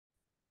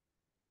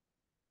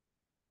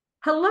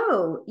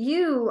Hello,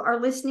 you are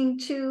listening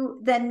to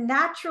the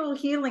Natural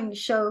Healing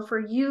Show for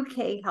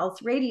UK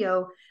Health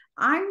Radio.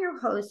 I'm your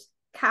host,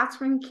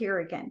 Catherine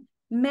Carrigan,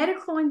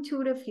 medical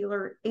intuitive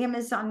healer,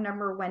 Amazon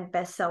 #1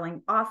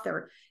 best-selling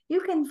author.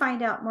 You can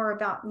find out more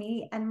about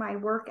me and my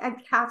work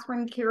at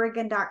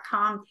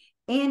catherinecarrigan.com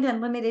and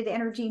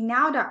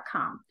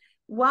unlimitedenergynow.com.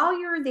 While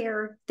you're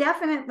there,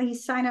 definitely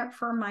sign up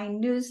for my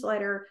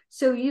newsletter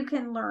so you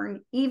can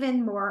learn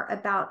even more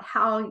about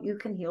how you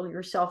can heal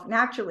yourself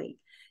naturally.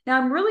 Now,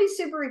 I'm really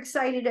super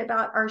excited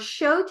about our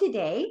show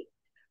today.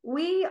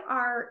 We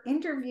are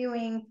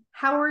interviewing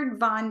Howard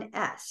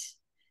VanEs.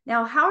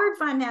 Now, Howard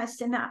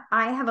VanEs and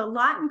I have a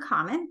lot in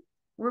common.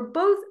 We're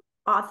both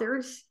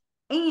authors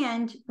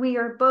and we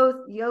are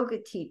both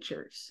yoga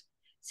teachers.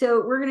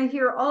 So we're going to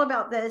hear all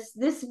about this.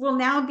 This will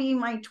now be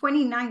my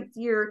 29th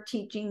year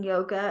teaching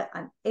yoga.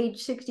 I'm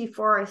age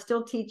 64. I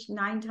still teach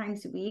 9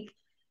 times a week.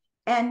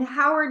 And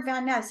Howard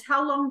VanEs,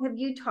 how long have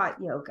you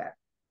taught yoga?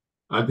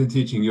 I've been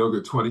teaching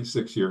yoga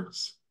 26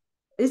 years.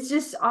 It's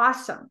just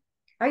awesome.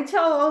 I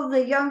tell all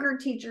the younger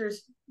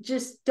teachers,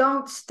 just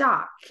don't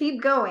stop.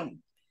 Keep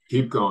going.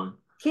 Keep going.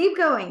 Keep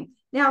going.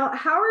 Now,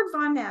 Howard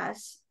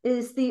VanEs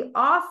is the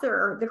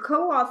author, the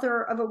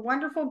co-author of a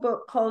wonderful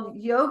book called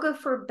Yoga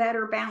for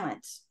Better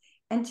Balance.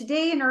 And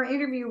today in our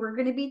interview, we're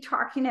going to be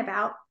talking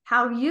about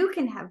how you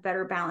can have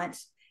better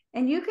balance.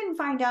 And you can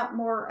find out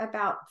more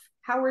about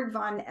Howard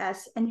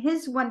VanEs and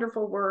his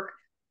wonderful work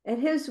at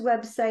his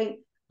website,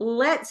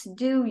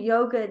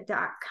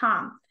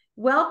 letsdoyoga.com.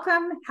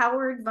 Welcome,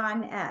 Howard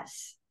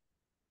VanEs.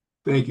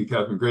 Thank you,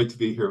 Catherine. Great to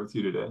be here with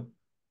you today.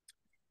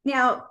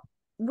 Now,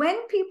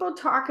 when people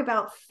talk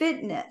about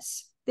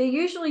fitness, they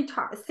usually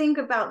think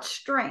about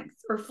strength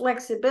or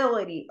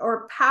flexibility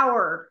or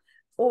power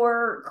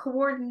or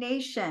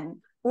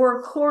coordination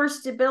or core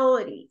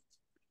stability.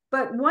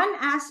 But one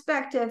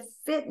aspect of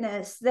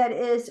fitness that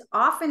is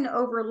often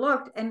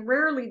overlooked and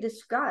rarely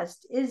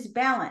discussed is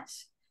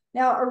balance.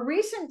 Now, a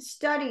recent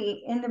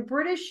study in the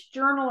British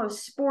Journal of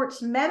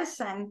Sports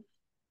Medicine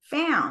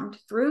found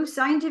through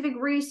scientific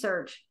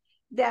research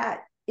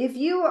that if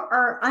you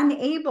are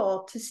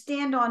unable to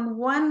stand on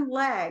one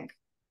leg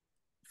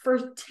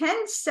for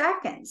 10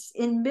 seconds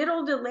in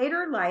middle to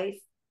later life,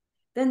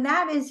 then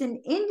that is an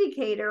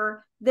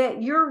indicator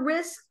that your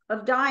risk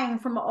of dying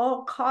from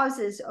all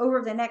causes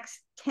over the next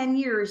 10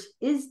 years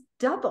is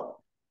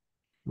double.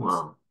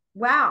 Wow.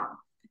 Wow.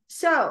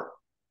 So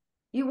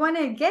you want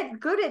to get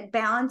good at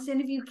balance.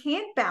 And if you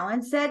can't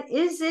balance, that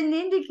is an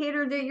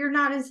indicator that you're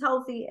not as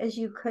healthy as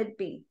you could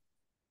be.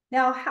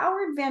 Now,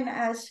 Howard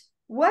VanEs,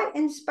 what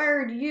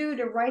inspired you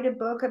to write a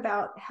book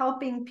about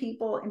helping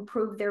people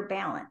improve their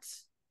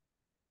balance?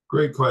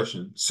 Great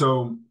question.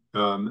 So,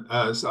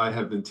 as I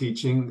have been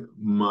teaching,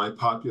 my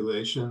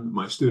population,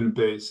 my student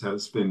base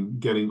has been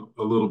getting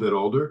a little bit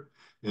older.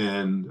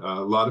 And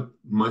a lot of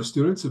my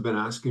students have been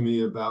asking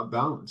me about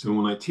balance. And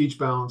when I teach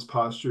balance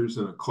postures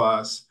in a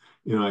class,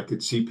 I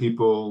could see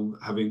people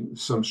having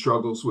some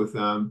struggles with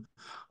them.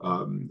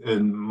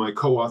 And my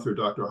co-author,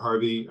 Dr.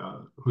 Harvey,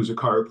 who's a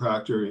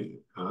chiropractor,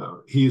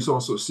 he's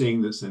also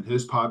seeing this in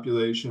his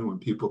population when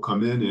people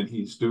come in and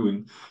he's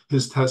doing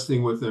his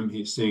testing with them.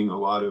 He's seeing a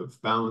lot of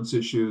balance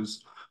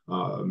issues.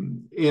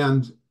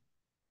 And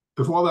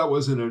if all that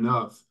wasn't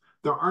enough,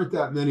 there aren't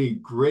that many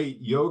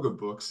great yoga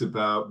books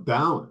about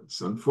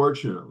balance,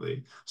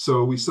 unfortunately.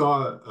 So we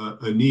saw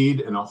a need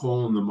and a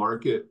hole in the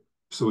market.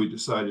 So we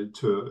decided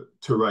to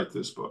write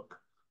this book.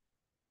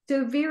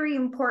 So very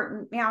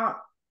important. Now,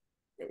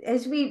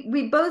 as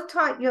we both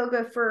taught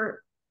yoga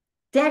for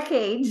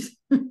decades,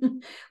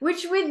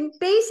 which would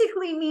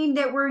basically mean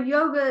that we're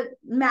yoga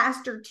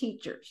master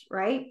teachers,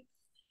 right?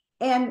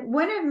 And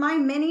one of my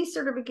many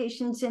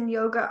certifications in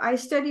yoga, I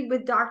studied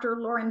with Dr.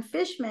 Lauren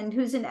Fishman,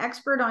 who's an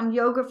expert on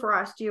yoga for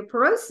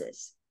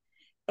osteoporosis.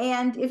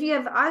 And if you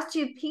have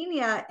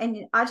osteopenia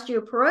and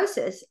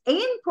osteoporosis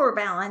and poor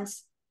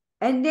balance,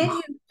 and then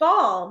you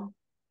fall,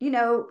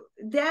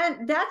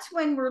 that's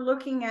when we're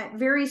looking at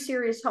very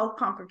serious health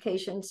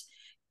complications.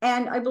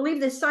 And I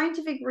believe the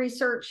scientific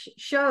research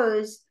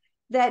shows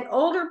that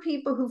older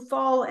people who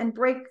fall and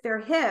break their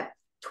hip,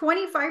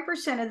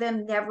 25% of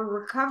them never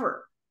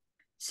recover.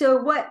 So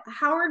what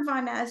Howard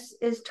VanEs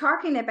is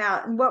talking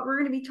about and what we're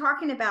going to be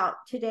talking about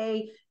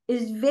today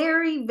is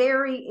very,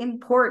 very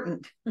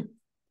important.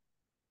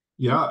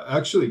 Yeah,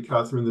 actually,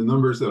 Catherine, the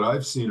numbers that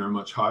I've seen are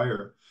much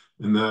higher.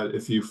 And that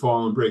if you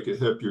fall and break a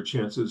hip, your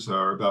chances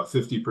are about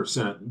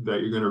 50%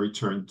 that you're going to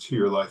return to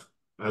your life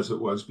as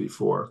it was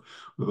before,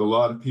 with a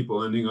lot of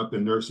people ending up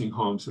in nursing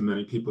homes and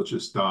many people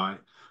just die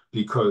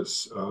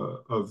because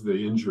of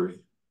the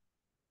injury,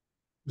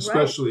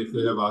 especially if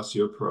they have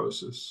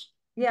osteoporosis.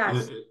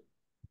 Yes.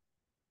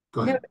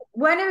 Go ahead.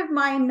 One of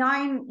my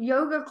 9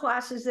 yoga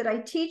classes that I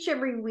teach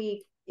every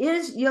week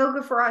is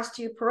yoga for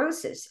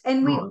osteoporosis.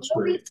 And we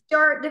always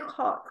start the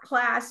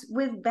class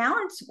with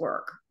balance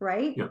work,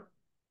 right? Yeah.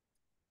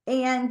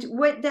 And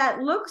what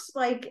that looks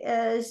like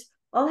is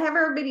I'll have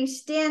everybody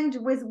stand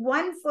with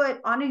one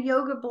foot on a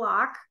yoga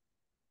block.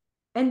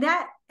 And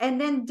that and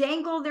then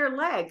dangle their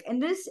leg.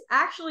 And this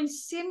actually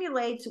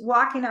simulates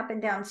walking up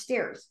and down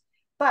stairs.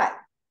 But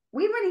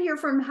we want to hear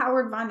from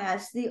Howard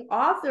VanEs, the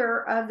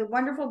author of the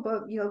wonderful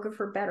book, Yoga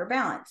for Better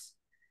Balance.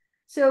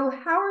 So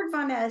Howard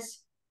VanEs,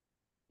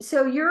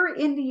 so you're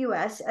in the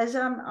US, as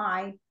am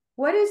I.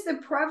 What is the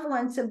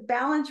prevalence of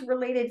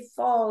balance-related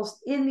falls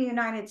in the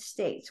United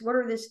States? What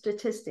are the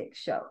statistics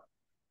show?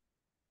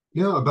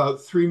 Yeah,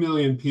 about 3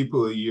 million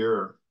people a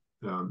year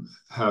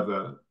have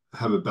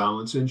a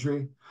balance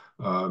injury,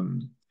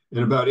 and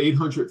about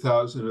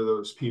 800,000 of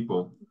those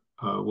people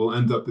will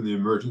end up in the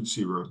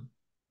emergency room.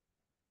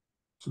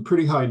 So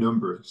pretty high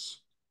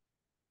numbers.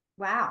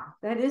 Wow,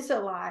 that is a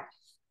lot.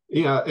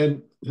 Yeah,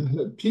 and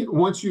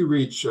once you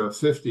reach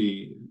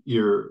 50,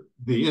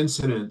 the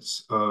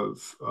incidence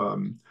of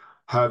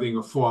having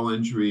a fall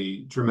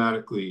injury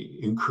dramatically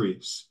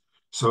increase.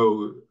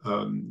 So,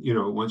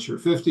 once you're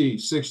 50,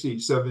 60,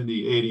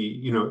 70,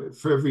 80,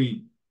 for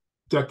every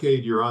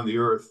decade you're on the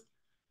earth,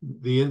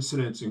 the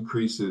incidence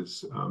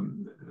increases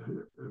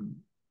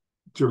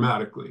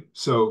dramatically.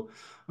 So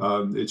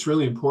it's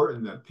really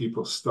important that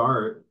people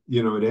start,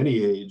 at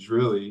any age,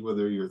 really,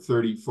 whether you're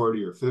 30,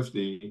 40, or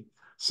 50,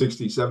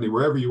 60, 70,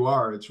 wherever you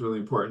are, it's really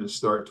important to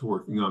start to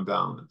working on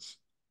balance.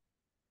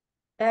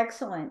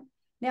 Excellent.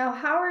 Now,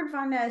 Howard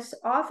VanEs,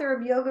 author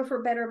of Yoga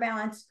for Better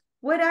Balance,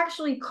 what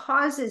actually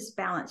causes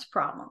balance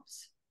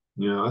problems?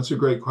 Yeah, that's a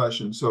great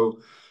question. So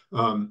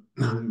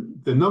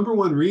the number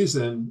one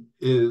reason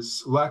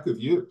is lack of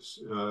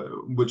use,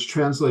 which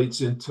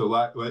translates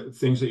into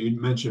things that you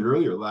mentioned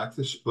earlier: lack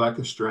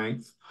of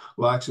strength,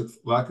 lack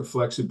of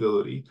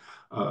flexibility,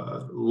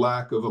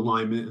 lack of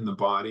alignment in the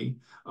body,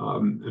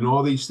 and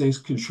all these things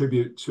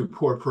contribute to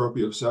poor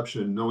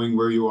proprioception, knowing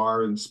where you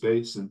are in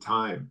space and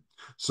time.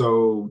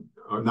 So,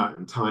 or not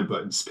in time,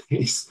 but in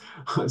space.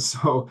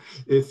 So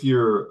if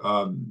you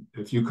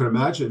could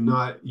imagine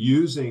not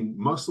using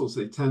muscles,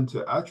 they tend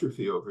to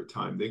atrophy over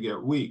time. They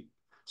get weak.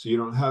 So you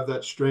don't have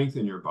that strength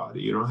in your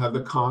body. You don't have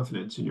the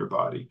confidence in your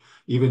body.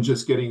 Even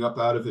just getting up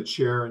out of a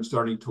chair and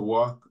starting to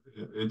walk,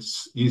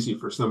 it's easy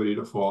for somebody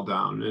to fall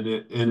down.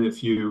 And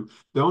if you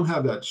don't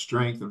have that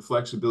strength and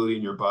flexibility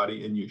in your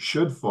body, and you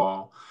should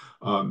fall,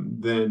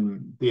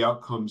 then the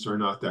outcomes are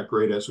not that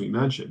great, as we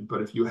mentioned.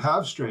 But if you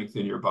have strength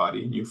in your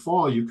body and you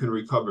fall, you can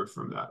recover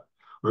from that,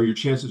 or your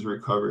chances of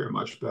recovery are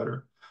much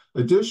better.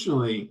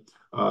 Additionally,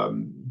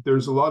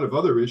 there's a lot of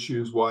other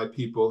issues why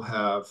people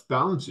have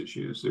balance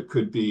issues. It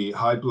could be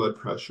high blood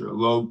pressure,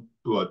 low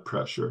blood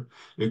pressure.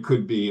 It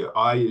could be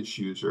eye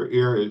issues or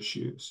ear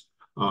issues.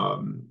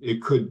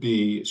 It could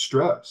be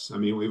stress. I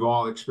mean, we've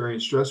all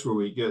experienced stress where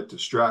we get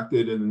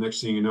distracted, and the next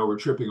thing you know, we're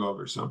tripping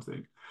over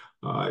something.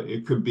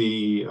 It could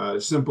be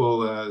as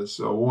simple as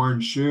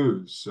worn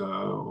shoes,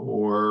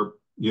 or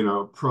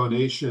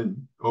overpronation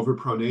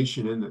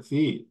in the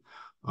feet.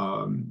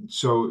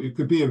 So it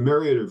could be a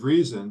myriad of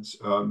reasons,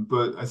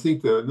 but I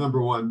think the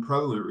number one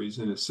prevalent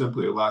reason is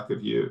simply a lack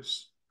of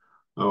use,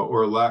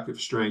 or a lack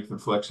of strength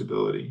and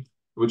flexibility,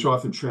 which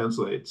often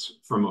translates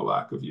from a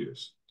lack of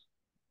use.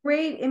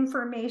 Great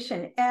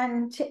information.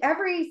 And to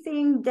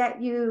everything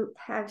that you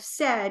have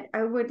said,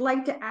 I would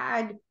like to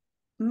add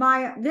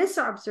this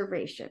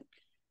observation.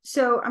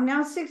 So I'm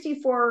now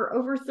 64,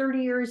 over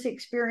 30 years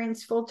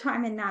experience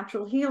full-time in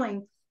natural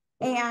healing.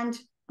 And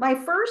my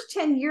first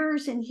 10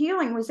 years in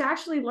healing was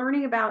actually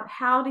learning about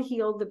how to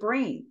heal the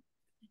brain.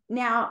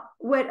 Now,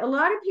 what a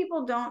lot of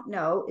people don't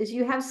know is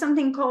you have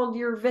something called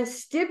your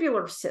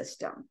vestibular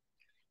system.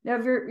 Now,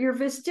 your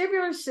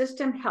vestibular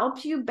system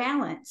helps you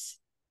balance,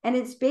 and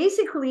it's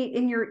basically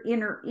in your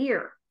inner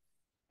ear.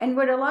 And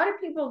what a lot of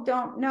people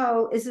don't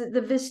know is that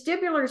the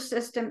vestibular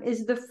system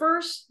is the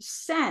first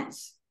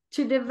sense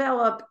to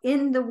develop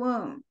in the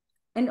womb.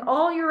 And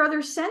all your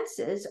other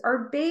senses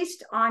are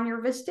based on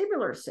your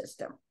vestibular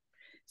system.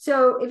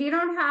 So if you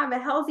don't have a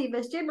healthy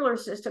vestibular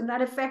system,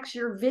 that affects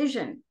your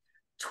vision.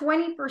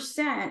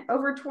 20%,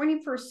 over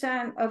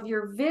 20% of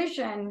your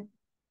vision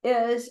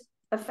is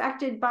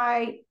affected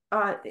by,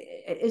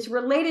 is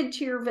related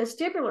to your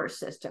vestibular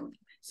system.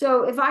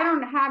 So if I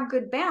don't have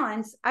good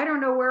balance, I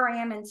don't know where I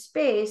am in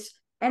space,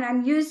 and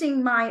I'm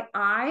using my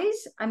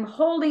eyes, I'm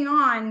holding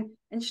on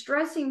and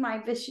stressing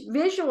my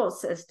visual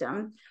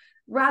system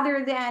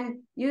rather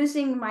than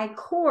using my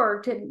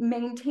core to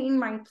maintain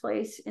my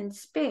place in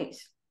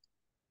space.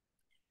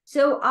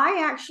 So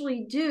I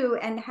actually do,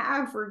 and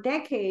have for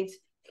decades,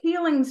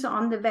 healings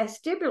on the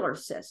vestibular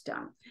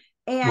system.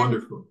 And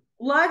wonderful.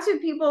 Lots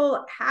of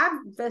people have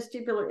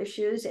vestibular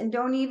issues and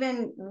don't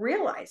even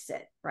realize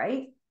it,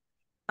 right?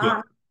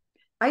 Yeah.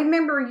 I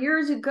remember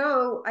years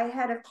ago, I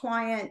had a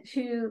client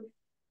who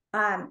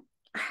I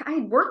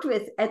worked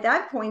with at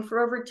that point for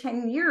over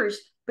 10 years,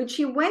 but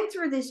she went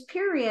through this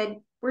period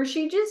where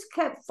she just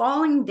kept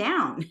falling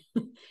down.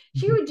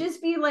 She would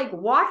just be like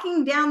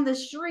walking down the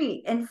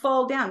street and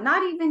fall down,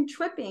 not even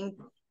tripping.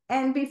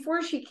 And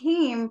before she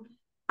came,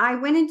 I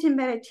went into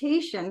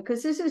meditation,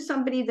 because this is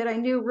somebody that I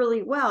knew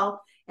really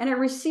well, and I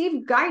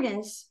received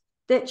guidance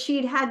that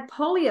she'd had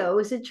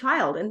polio as a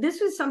child. And this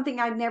was something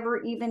I'd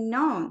never even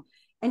known.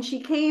 And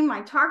she came,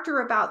 I talked to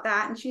her about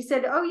that, and she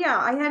said, oh yeah,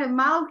 I had a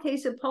mild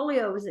case of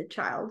polio as a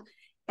child,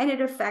 and it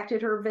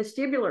affected her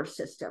vestibular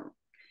system.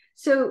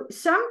 So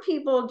some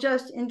people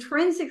just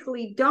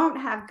intrinsically don't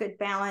have good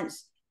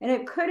balance, and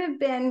it could have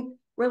been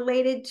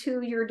related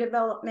to your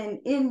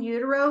development in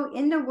utero,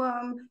 in the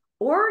womb,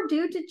 or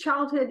due to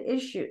childhood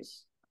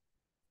issues.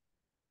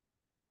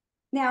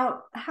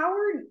 Now,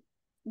 Howard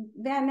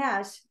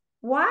VanEs,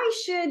 why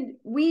should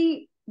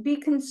we be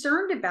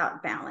concerned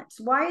about balance?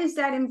 Why is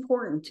that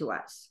important to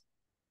us?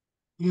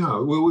 Yeah,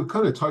 well, we've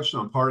kind of touched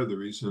on part of the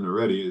reason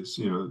already is,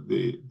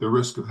 the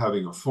risk of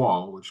having a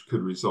fall, which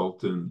could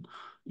result in,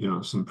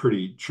 some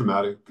pretty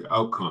traumatic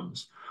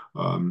outcomes.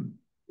 Um,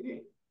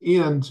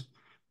 and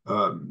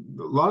a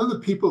lot of the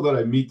people that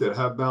I meet that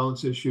have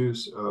balance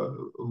issues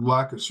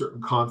lack a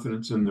certain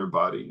confidence in their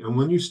body. And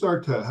when you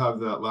start to have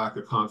that lack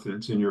of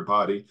confidence in your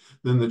body,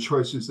 then the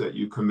choices that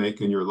you can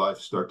make in your life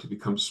start to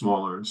become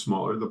smaller and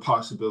smaller, the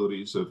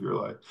possibilities of your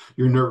life.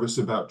 You're nervous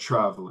about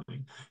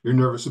traveling. You're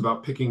nervous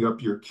about picking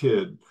up your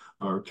kid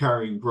or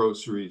carrying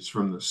groceries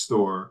from the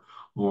store,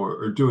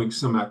 or doing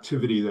some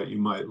activity that you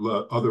might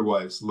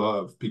otherwise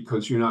love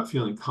because you're not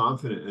feeling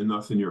confident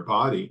enough in your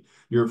body.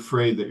 You're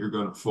afraid that you're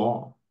going to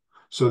fall.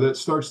 So that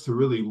starts to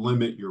really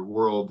limit your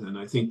world. And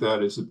I think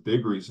that is a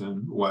big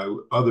reason why,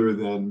 other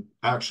than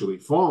actually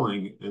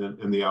falling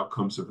and the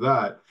outcomes of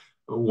that,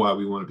 why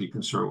we want to be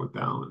concerned with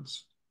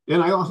balance.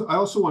 And I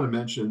also want to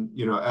mention,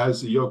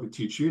 as a yoga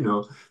teacher,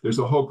 there's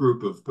a whole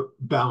group of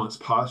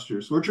balanced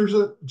postures, which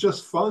are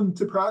just fun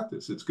to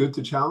practice. It's good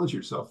to challenge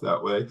yourself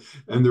that way.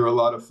 And they're a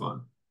lot of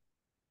fun.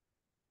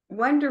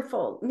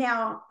 Wonderful.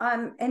 Now,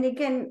 and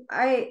again,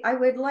 I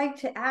would like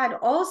to add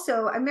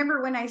also, I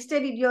remember when I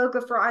studied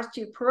yoga for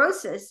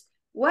osteoporosis,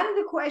 one of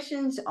the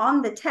questions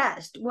on the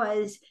test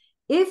was,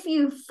 if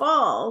you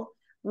fall,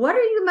 what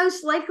are you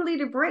most likely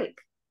to break?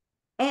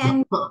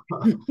 And,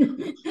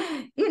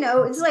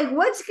 it's like,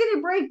 what's going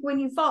to break when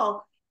you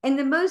fall? And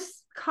the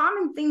most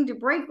common thing to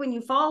break when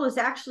you fall is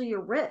actually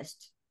your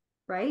wrist,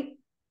 right?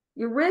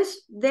 Your wrist,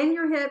 then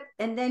your hip,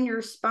 and then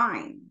your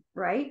spine,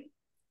 right?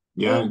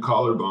 Yeah, and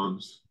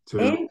collarbones too.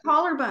 And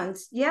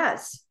collarbones,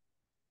 yes.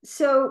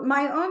 So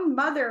my own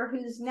mother,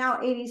 who's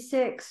now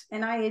 86,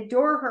 and I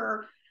adore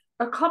her,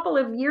 a couple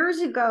of years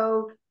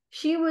ago,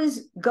 she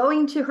was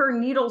going to her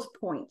needles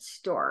point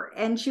store,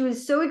 and she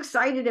was so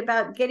excited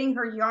about getting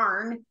her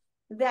yarn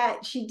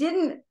that she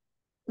didn't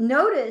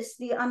notice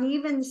the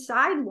uneven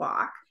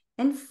sidewalk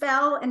and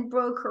fell and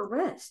broke her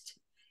wrist.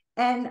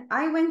 And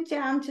I went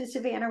down to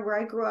Savannah, where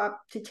I grew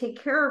up, to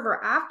take care of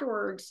her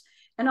afterwards.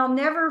 And I'll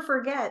never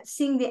forget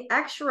seeing the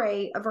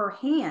x-ray of her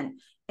hand.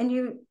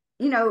 And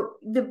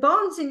the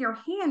bones in your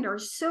hand are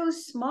so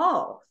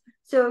small.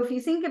 So if you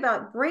think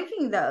about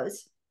breaking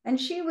those, and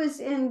she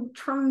was in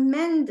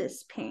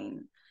tremendous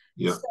pain.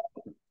 Yeah.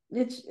 So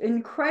it's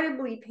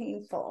incredibly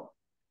painful.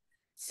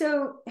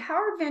 So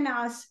Howard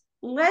VanEs,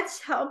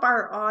 let's help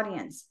our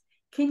audience.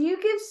 Can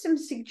you give some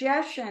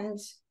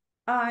suggestions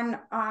on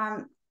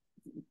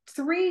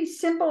 3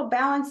 simple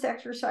balance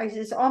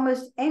exercises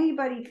almost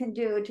anybody can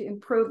do to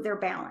improve their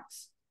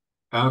balance?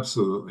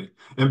 Absolutely.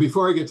 And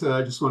before I get to that,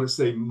 I just want to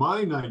say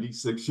my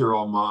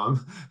 96-year-old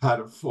mom had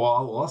a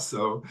fall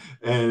also.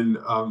 And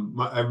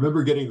I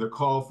remember getting the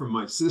call from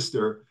my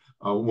sister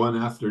one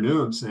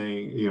afternoon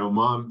saying,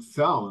 Mom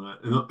fell.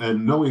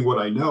 And knowing what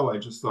I know, I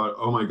just thought,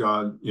 oh my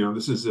God,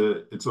 this is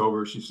it. It's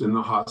over. She's in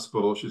the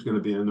hospital. She's going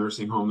to be in a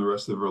nursing home the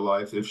rest of her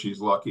life if she's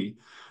lucky.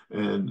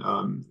 And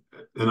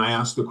I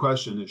asked the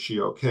question, is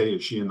she okay?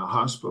 Is she in the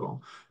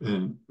hospital?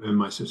 And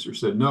my sister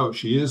said, no,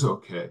 she is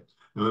okay.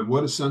 And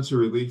what a sense of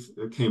relief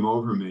came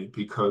over me,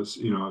 because,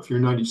 if you're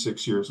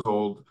 96 years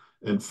old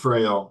and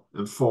frail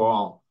and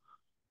fall,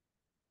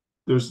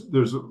 there's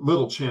a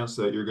little chance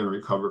that you're going to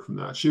recover from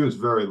that. She was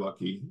very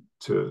lucky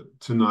to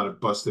not have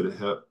busted a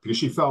hip, because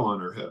she fell on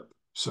her hip.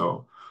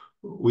 So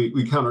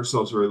we count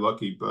ourselves very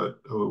lucky,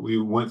 but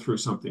we went through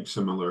something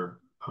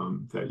similar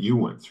that you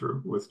went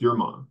through with your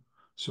mom.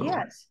 So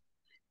yes.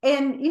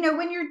 And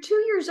when you're 2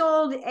 years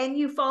old and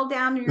you fall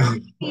down, or you're a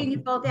baby and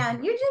you fall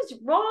down, you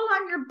just roll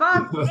on your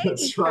butt,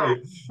 that's right.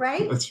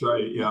 right? That's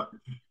right. Yeah.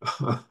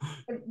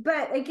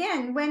 But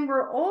again, when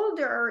we're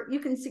older, you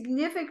can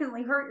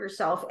significantly hurt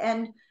yourself.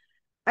 And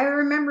I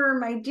remember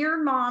my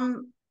dear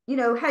mom,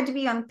 had to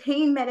be on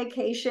pain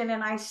medication,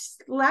 and I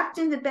slept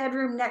in the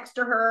bedroom next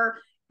to her,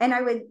 and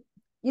I would,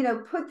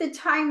 put the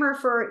timer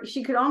for,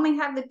 she could only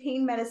have the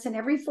pain medicine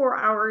every 4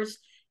 hours.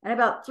 And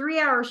about 3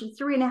 hours or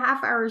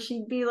 3.5 hours,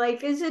 she'd be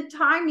like, is it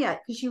time yet?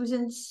 Because she was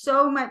in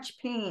so much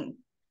pain.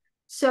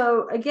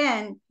 So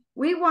again,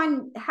 we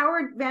want,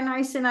 Howard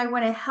VanEs and I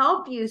want to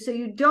help you so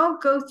you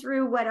don't go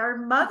through what our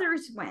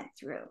mothers went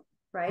through,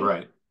 right?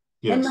 Right.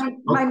 Yes. And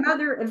my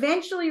mother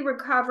eventually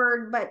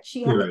recovered, but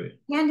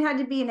hand had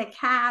to be in a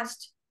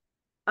cast.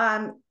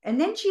 And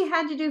then she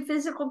had to do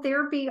physical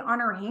therapy on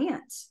her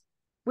hands,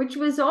 which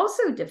was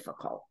also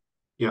difficult.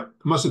 Yeah.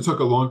 It must have took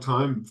a long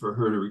time for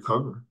her to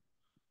recover.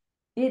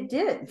 It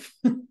did.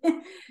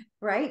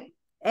 Right.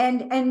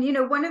 And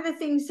one of the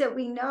things that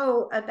we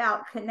know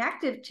about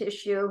connective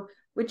tissue,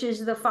 which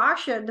is the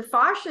fascia. The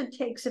fascia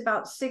takes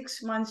about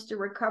 6 months to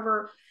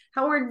recover.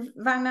 Howard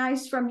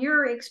VanEs, from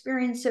your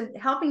experience of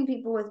helping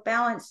people with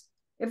balance,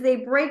 if they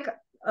break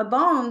a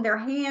bone, their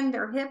hand,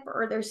 their hip,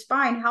 or their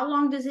spine, how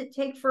long does it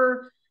take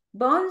for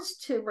bones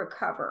to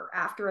recover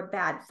after a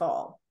bad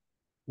fall?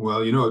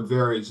 Well, you know, it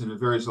varies, and it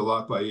varies a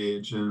lot by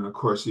age. And of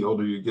course, the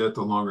older you get,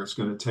 the longer it's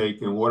going to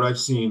take. And what I've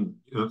seen,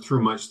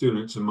 through my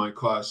students in my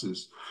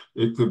classes,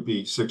 it could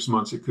be 6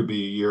 months, it could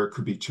be a year, it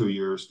could be 2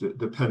 years,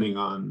 depending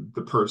on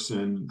the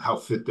person, how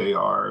fit they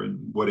are,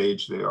 and what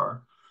age they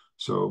are.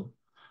 So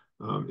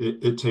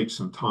it takes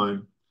some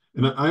time.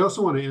 And I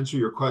also want to answer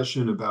your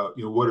question about,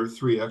 what are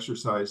 3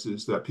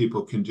 exercises that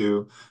people can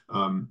do?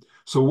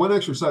 So one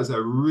exercise I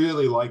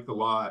really like a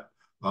lot,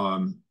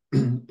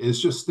 is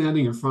just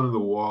standing in front of the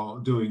wall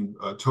doing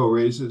toe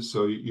raises.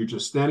 So you're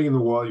just standing in the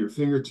wall, your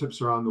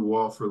fingertips are on the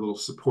wall for a little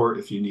support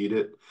if you need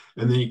it.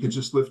 And then you can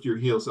just lift your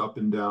heels up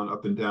and down,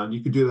 up and down.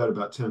 You could do that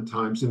about 10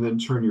 times and then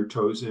turn your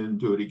toes in,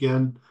 do it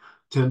again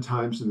 10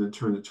 times and then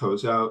turn the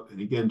toes out and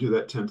again, do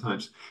that 10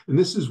 times. And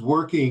this is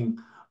working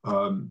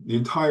the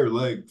entire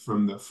leg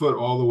from the foot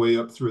all the way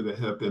up through the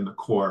hip and the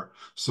core.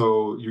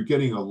 So you're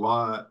getting a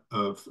lot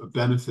of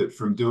benefit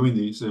from doing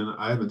these. And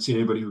I haven't seen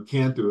anybody who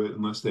can't do it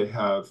unless they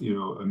have,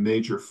 a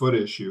major foot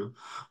issue.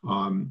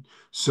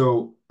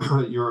 So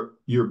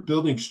you're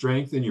building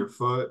strength in your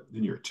foot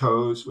and your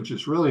toes, which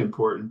is really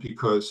important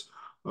because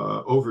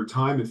over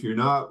time, if you're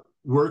not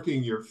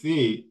working your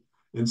feet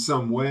in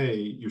some way,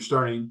 you're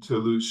starting to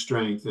lose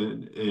strength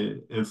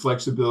and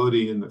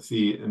flexibility in the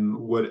feet. And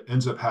what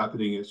ends up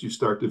happening is you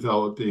start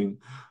developing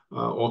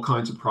all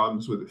kinds of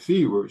problems with the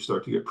feet, where you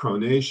start to get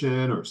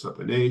pronation or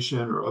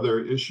supination or other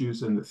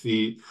issues in the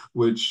feet,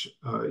 which,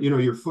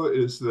 your foot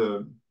is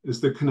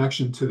the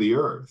connection to the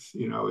earth.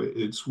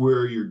 It's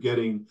where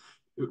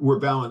where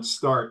balance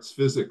starts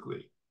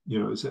physically,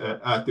 is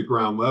at the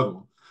ground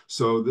level.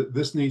 So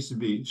this needs to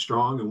be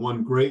strong, and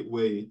one great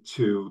way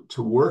to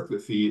work the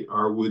feet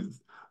are with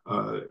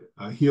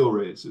heel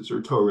raises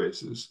or toe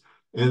raises.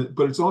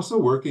 But it's also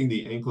working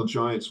the ankle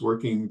joints,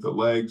 working the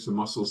legs, the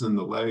muscles in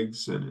the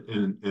legs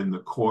and the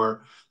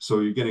core.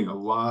 So you're getting a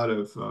lot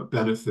of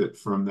benefit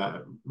from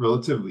that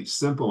relatively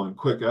simple and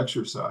quick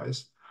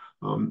exercise.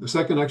 The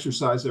second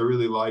exercise I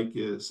really like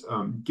is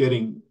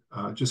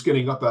just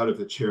getting up out of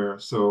the chair.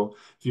 So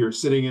if you're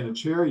sitting in a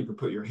chair, you can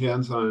put your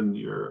hands on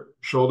your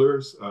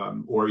shoulders,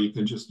 or you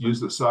can just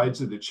use the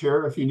sides of the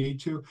chair if you need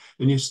to,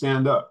 and you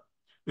stand up.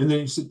 And then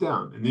you sit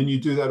down, and then you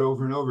do that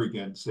over and over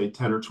again, say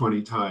 10 or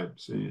 20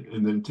 times,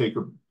 and then take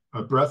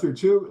a breath or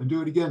two and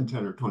do it again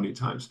 10 or 20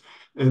 times.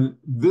 And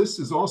this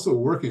is also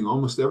working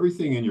almost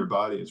everything in your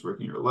body. It's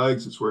working your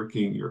legs, it's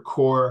working your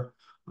core,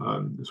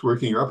 it's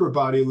working your upper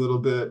body a little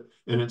bit,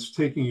 and it's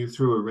taking you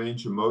through a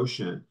range of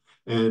motion.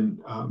 And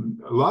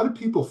a lot of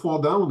people fall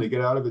down when they get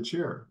out of a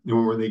chair,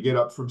 when they get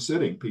up from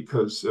sitting,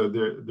 because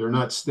they're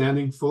not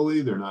standing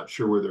fully, they're not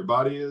sure where their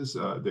body is,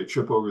 they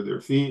trip over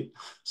their feet.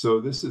 So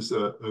this is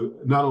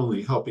not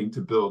only helping to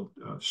build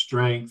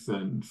strength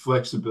and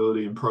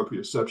flexibility and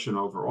proprioception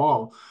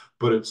overall,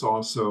 but it's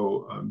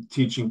also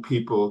teaching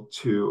people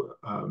to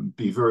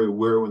be very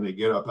aware when they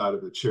get up out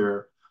of the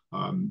chair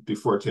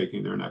before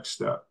taking their next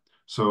step.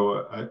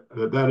 So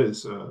that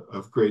is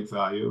of great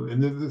value.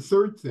 And then the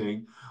third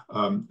thing,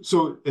 and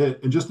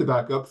just to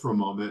back up for a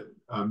moment,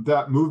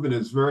 that movement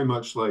is very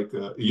much like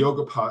a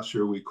yoga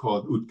posture we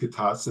call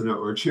Utkatasana,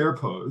 or chair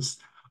pose.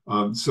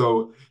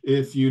 So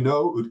if you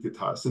know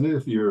Utkatasana,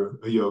 if you're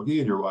a yogi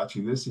and you're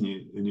watching this and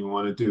you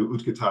want to do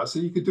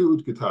Utkatasana, you could do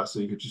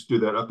Utkatasana. You could just do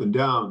that up and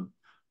down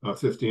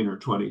 15 or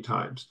 20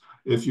 times.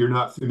 If you're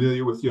not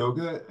familiar with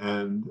yoga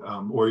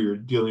or you're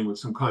dealing with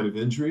some kind of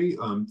injury,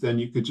 then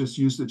you could just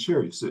use the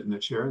chair. You sit in the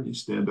chair and you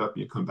stand up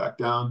and you come back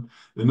down.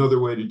 Another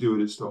way to do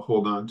it is to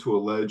hold on to a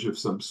ledge of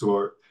some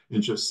sort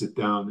and just sit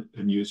down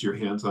and use your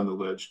hands on the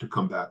ledge to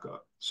come back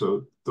up.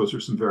 So those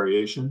are some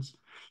variations.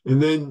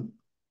 And then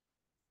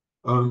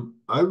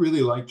I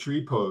really like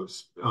tree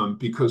pose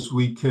because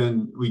we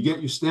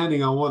get you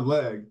standing on one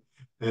leg.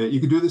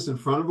 You can do this in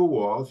front of a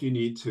wall if you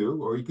need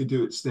to, or you could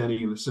do it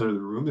standing in the center of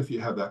the room if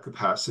you have that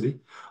capacity.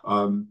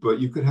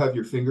 But you could have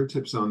your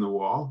fingertips on the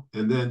wall,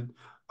 and then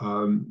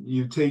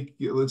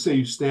let's say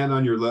you stand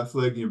on your left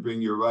leg and you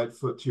bring your right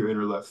foot to your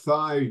inner left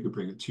thigh, or you could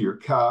bring it to your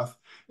calf.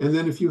 And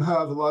then if you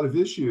have a lot of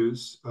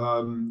issues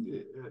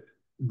that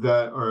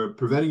are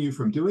preventing you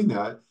from doing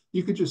that,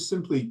 you could just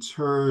simply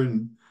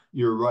turn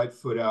your right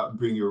foot out and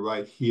bring your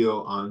right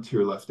heel onto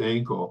your left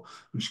ankle,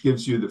 which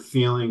gives you the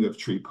feeling of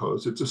tree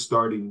pose. It's a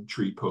starting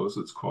tree pose,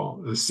 let's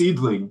call it, a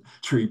seedling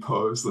tree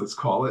pose, let's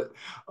call it,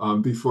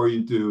 before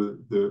you do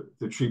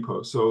the tree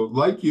pose. So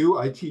like you,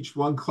 I teach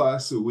one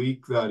class a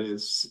week that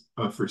is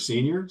for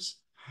seniors,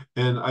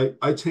 and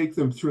I take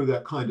them through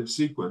that kind of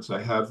sequence.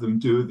 I have them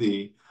do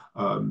the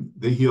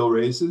heel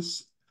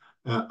raises.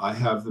 I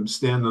have them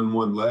stand on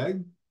one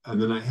leg,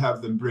 and then I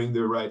have them bring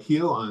their right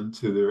heel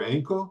onto their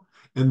ankle,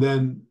 and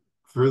then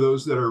for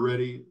those that are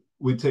ready,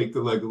 we take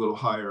the leg a little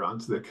higher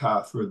onto the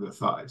calf or the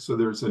thigh. So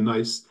there's a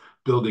nice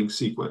building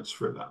sequence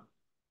for them.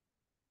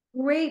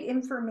 Great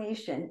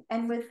information.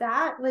 And with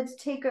that, let's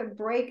take a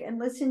break and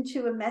listen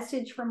to a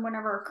message from one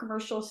of our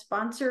commercial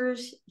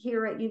sponsors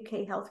here at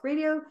UK Health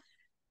Radio.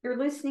 You're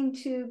listening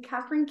to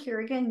Catherine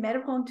Carrigan,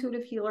 medical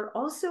intuitive healer,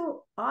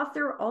 also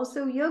author,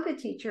 also yoga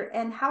teacher,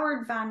 and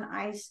Howard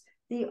VanEs,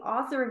 the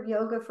author of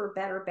Yoga for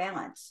Better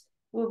Balance.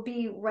 We'll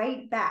be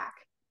right back.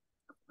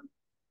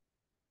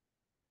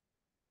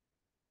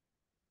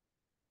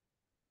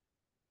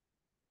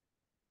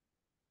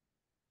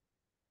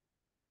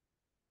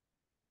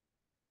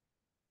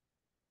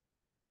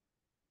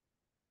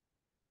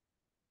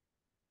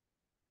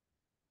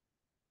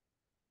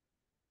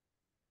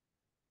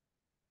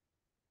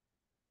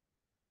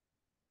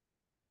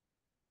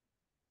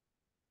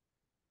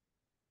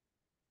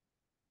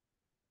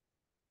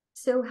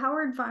 So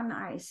Howard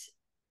VanEs,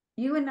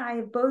 you and I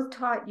have both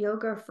taught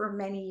yoga for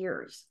many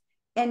years.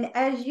 And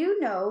as you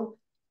know,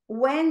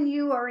 when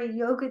you are a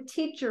yoga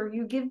teacher,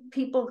 you give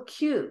people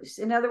cues.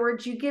 In other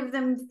words, you give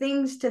them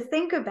things to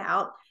think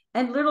about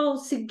and little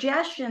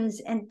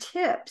suggestions and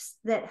tips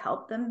that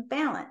help them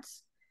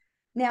balance.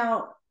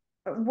 Now,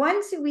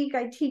 once a week,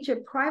 I teach a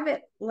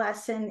private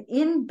lesson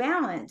in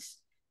balance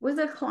with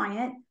a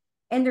client.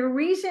 And the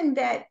reason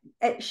that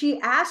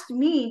she asked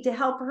me to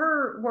help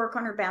her work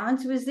on her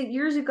balance was that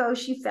years ago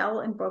she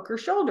fell and broke her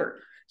shoulder.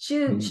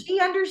 She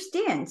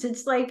understands.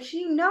 It's like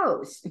she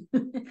knows,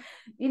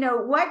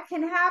 what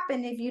can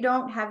happen if you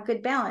don't have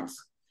good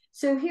balance.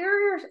 So here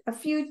are a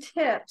few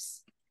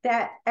tips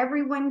that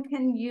everyone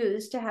can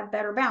use to have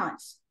better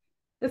balance.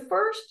 The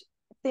first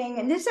thing,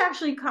 and this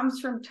actually comes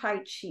from Tai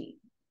Chi,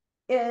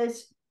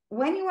 is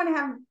when you want to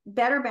have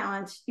better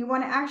balance, you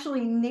want to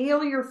actually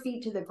nail your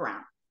feet to the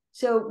ground.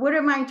 So what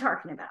am I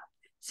talking about?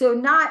 So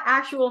not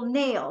actual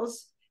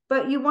nails,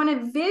 but you want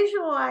to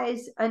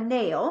visualize a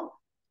nail.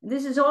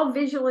 This is all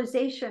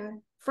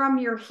visualization from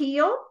your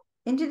heel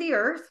into the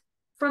earth,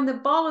 from the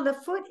ball of the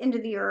foot into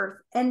the earth,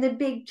 and the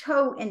big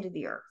toe into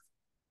the earth.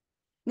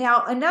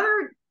 Now,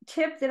 another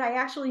tip that I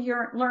actually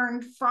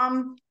learned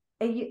from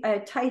a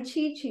Tai Chi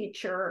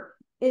teacher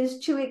is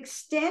to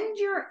extend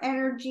your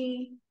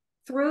energy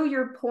through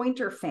your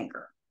pointer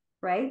finger,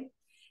 right?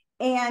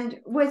 And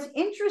what's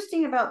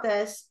interesting about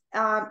this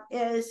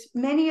is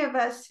many of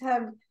us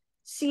have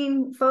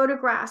seen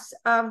photographs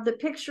of the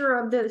picture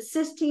of the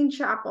Sistine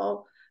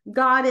Chapel,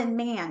 God and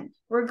man,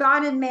 where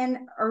God and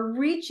man are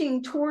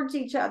reaching towards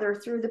each other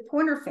through the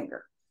pointer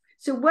finger.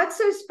 So what's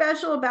so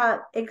special about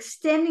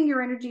extending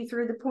your energy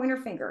through the pointer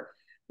finger?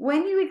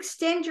 When you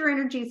extend your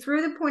energy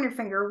through the pointer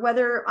finger,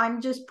 whether I'm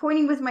just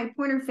pointing with my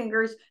pointer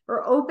fingers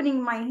or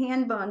opening my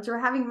hand bones or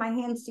having my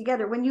hands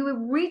together, when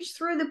you reach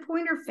through the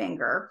pointer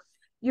finger,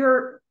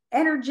 your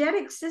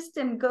energetic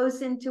system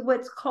goes into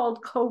what's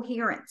called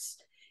coherence.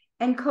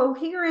 And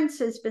coherence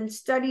has been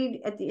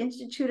studied at the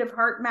Institute of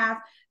Heart Math.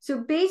 So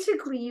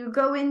basically, you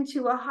go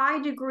into a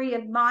high degree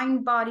of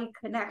mind-body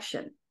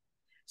connection.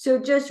 So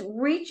just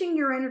reaching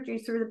your energy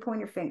through the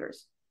pointer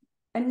fingers.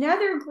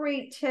 Another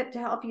great tip to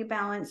help you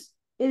balance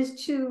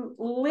is to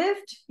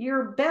lift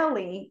your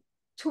belly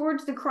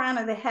towards the crown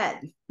of the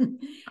head.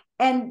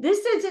 And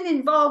this doesn't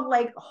involve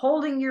like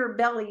holding your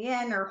belly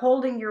in or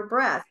holding your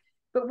breath.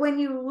 But when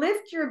you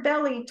lift your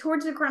belly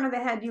towards the crown of the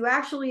head, you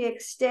actually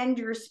extend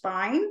your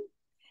spine.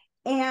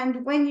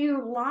 And when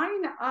you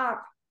line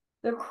up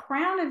the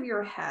crown of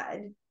your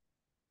head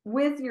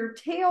with your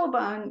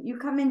tailbone, you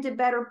come into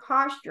better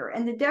posture.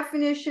 And the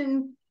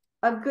definition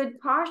of good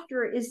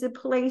posture is the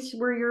place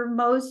where you're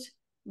most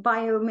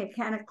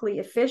biomechanically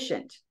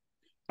efficient.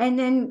 And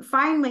then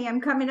finally,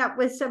 I'm coming up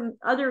with some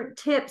other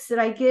tips that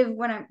I give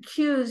when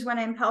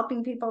I'm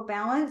helping people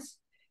balance,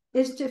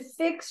 is to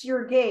fix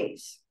your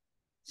gaze.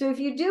 So if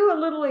you do a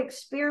little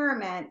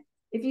experiment,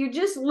 if you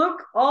just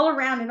look all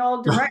around in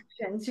all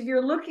directions, if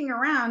you're looking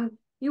around,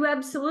 you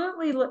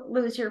absolutely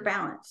lose your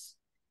balance.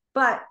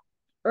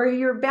 Or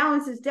your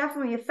balance is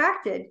definitely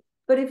affected.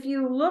 But if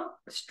you look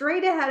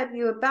straight ahead of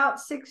you about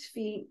 6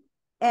 feet,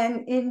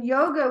 and in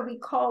yoga, we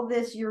call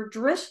this your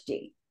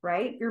drishti,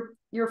 right?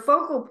 Your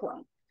focal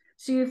point.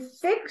 So you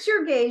fix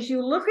your gaze,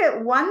 you look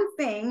at one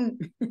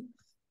thing,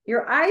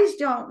 your eyes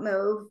don't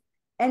move,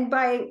 and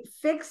by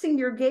fixing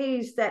your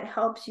gaze, that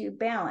helps you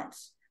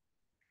balance.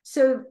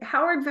 So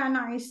Howard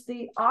VanEs,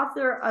 the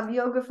author of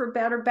Yoga for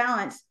Better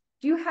Balance,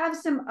 do you have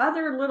some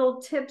other little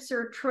tips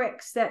or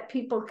tricks that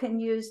people can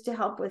use to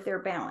help with their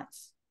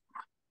balance?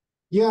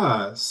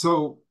 Yeah,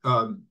 so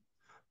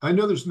I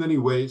know there's many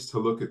ways to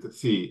look at the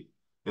feet,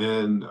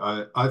 and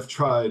I've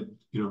tried,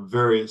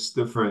 various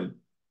different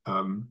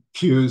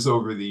cues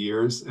over the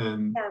years,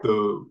 and Yeah.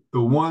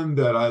 the one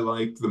that I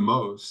like the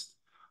most,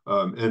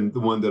 and the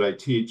one that I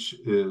teach,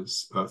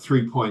 is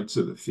 3 points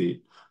of the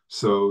feet.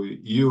 So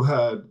you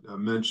had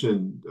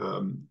mentioned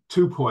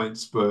 2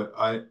 points, but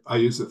I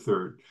use a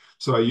third.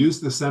 So I use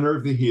the center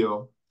of the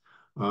heel,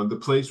 the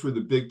place where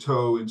the big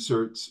toe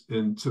inserts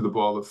into the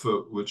ball of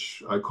foot,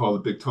 which I call the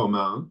big toe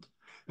mound,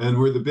 and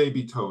where the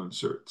baby toe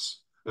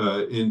inserts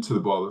into the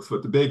ball of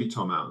foot, the baby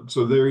toe mound.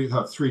 So there you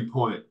have 3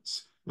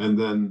 points. And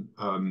then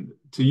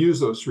to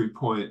use those 3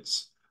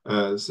 points,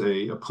 as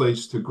a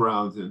place to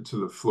ground into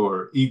the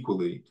floor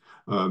equally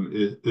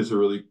is a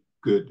really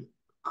good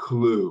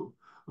clue.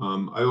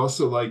 I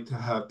also like to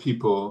have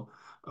people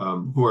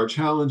who are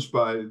challenged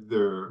by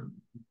their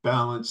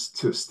balance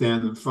to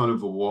stand in front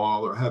of a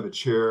wall or have a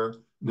chair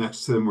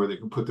next to them where they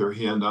can put their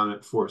hand on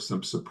it for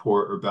some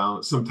support or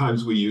balance.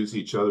 Sometimes we use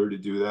each other to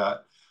do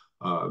that.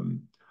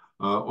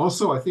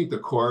 Also, I think the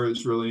core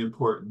is really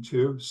important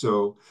too.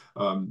 So,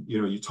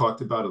 you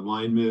talked about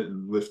alignment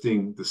and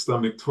lifting the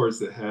stomach towards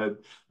the head,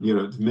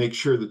 to make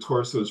sure the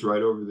torso is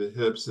right over the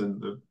hips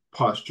and the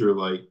posture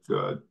like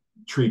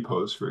tree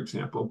pose, for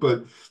example.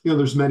 But,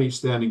 there's many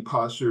standing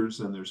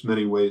postures and there's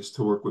many ways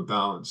to work with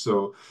balance.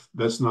 So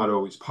that's not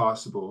always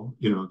possible,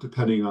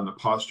 depending on the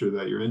posture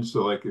that you're in.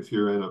 So like if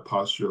you're in a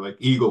posture like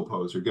eagle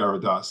pose or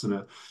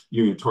Garudasana,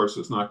 your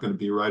torso is not going to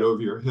be right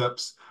over your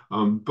hips.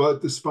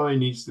 But the spine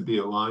needs to be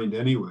aligned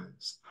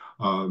anyways.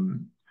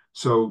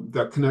 So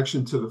that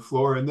connection to the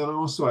floor. And then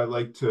also I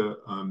like to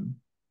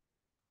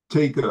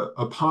take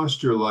a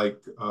posture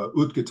like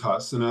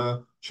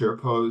Utkatasana, chair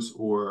pose,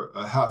 or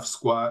a half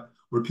squat,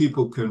 where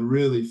people can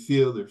really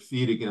feel their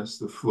feet against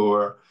the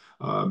floor,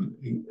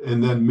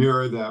 and then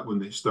mirror that when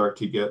they start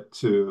to get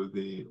to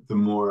the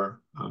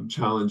more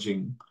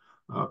challenging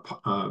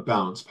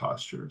balance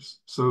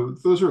postures. So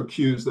those are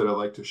cues that I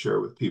like to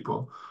share with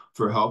people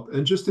for help,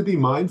 and just to be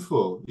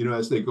mindful,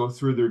 as they go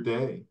through their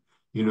day.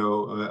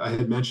 I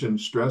had mentioned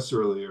stress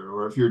earlier,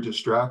 or if you're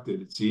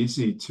distracted, it's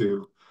easy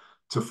to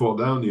fall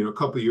down. A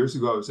couple of years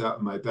ago, I was out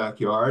in my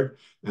backyard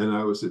and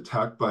I was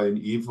attacked by an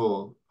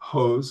evil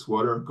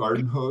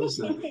garden hose,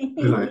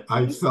 and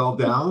I fell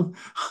down.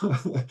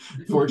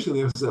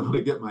 Fortunately, I was able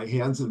to get my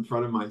hands in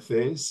front of my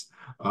face,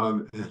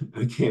 and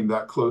I came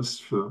that close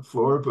to the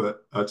floor,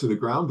 but to the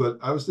ground, but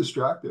I was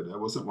distracted. I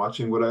wasn't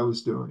watching what I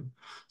was doing.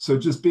 So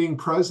just being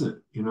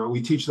present,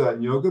 we teach that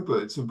in yoga,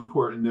 but it's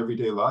important in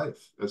everyday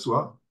life as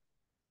well.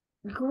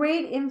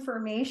 Great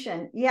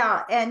information.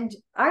 Yeah. And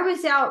I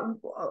was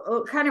out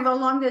kind of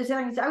along those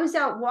lines. I was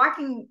out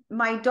walking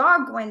my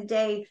dog one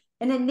day,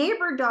 and a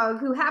neighbor dog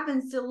who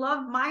happens to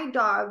love my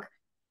dog,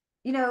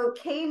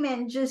 came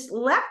and just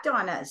leapt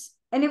on us.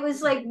 And it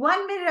was like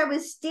 1 minute I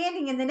was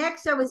standing and the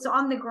next I was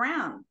on the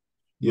ground.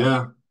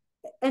 Yeah.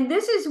 And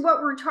this is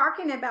what we're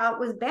talking about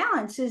with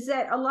balance, is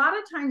that a lot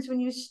of times when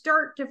you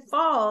start to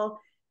fall,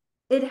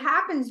 it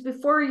happens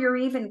before you're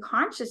even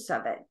conscious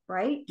of it,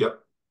 right? Yep.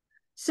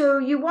 So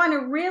you want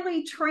to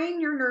really train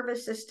your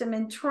nervous system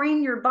and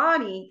train your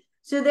body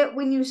so that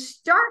when you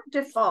start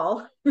to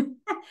fall,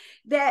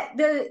 that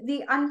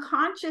the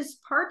unconscious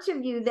parts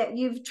of you that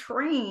you've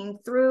trained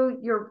through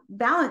your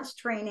balance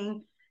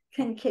training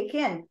can kick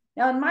in.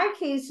 Now, in my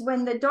case,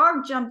 when the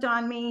dog jumped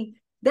on me,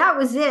 that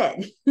was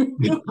it.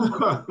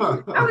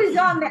 I was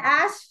on the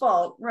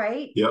asphalt,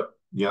 right? Yep.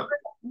 Yep.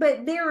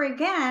 But there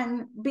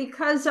again,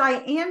 because I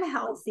am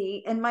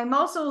healthy and my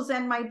muscles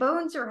and my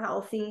bones are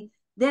healthy,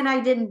 then I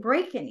didn't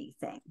break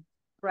anything,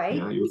 right?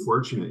 Yeah, you're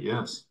fortunate,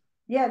 yes.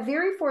 Yeah,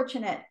 very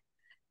fortunate.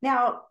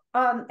 Now,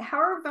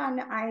 Howard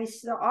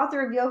VanEs, the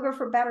author of Yoga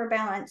for Better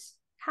Balance,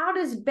 how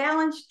does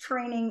balance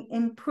training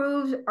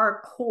improve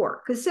our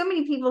core? Because so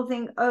many people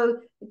think, oh,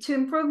 to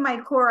improve my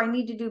core, I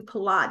need to do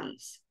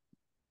Pilates.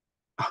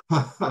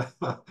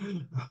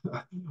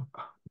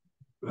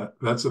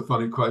 That's a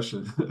funny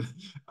question.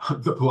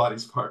 The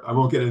Pilates part, I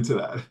won't get into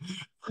that.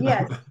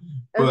 Yes. Okay.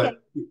 But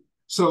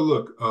so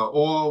look,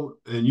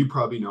 and you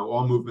probably know,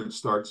 all movement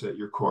starts at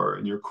your core,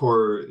 and your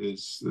core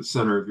is the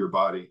center of your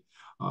body.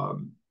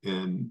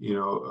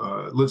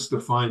 Let's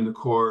define the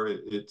core.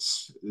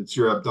 It's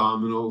your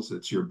abdominals,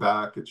 it's your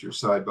back, it's your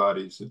side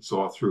bodies, it's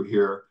all through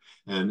here.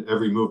 And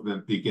every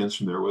movement begins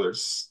from there, whether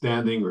it's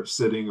standing or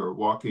sitting or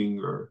walking,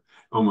 or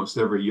almost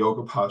every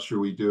yoga posture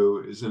we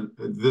do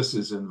this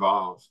is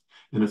involved.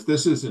 And if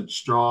this isn't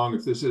strong,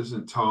 if this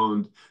isn't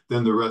toned,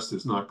 then the rest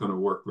is not going to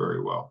work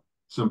very well.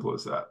 Simple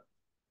as that.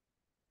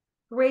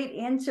 Great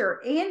answer.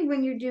 And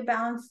when you do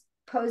balance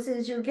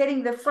poses, you're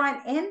getting the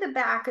front and the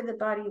back of the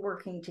body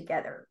working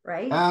together,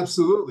 right?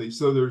 Absolutely.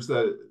 So there's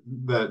that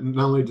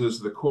not only does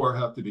the core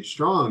have to be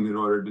strong in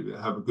order to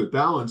have a good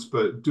balance,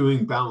 but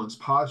doing balance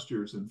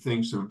postures and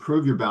things to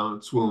improve your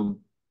balance will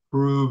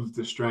improve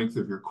the strength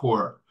of your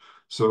core.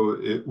 So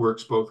it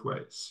works both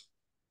ways.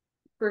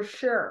 For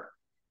sure.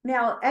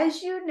 Now,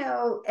 as you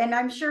know, and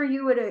I'm sure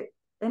you would,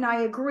 and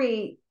I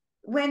agree,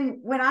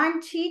 when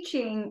I'm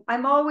teaching,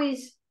 I'm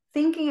always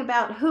thinking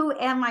about who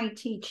am I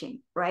teaching,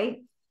 right?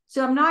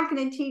 So I'm not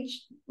going to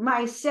teach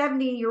my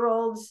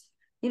 70-year-olds,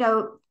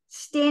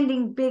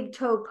 standing big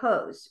toe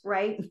pose,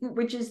 right?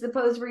 Which is the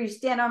pose where you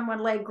stand on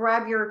one leg,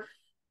 grab your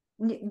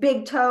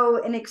big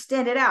toe and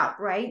extend it out,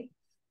 right?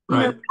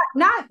 Right.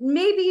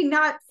 Maybe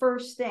not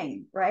first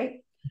thing,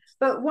 right?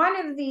 But one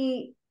of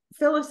the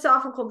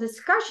philosophical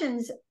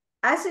discussions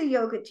as a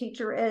yoga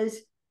teacher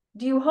is,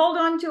 do you hold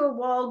on to a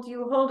wall? Do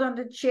you hold on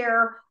to a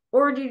chair?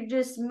 Or do you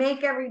just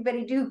make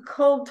everybody do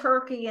cold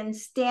turkey and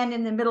stand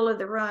in the middle of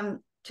the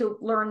room to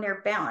learn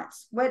their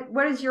balance?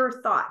 What is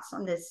your thoughts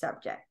on this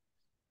subject?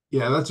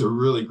 Yeah, that's a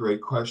really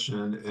great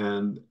question.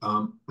 And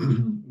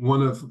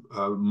one of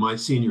my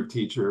senior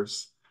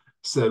teachers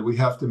said we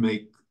have to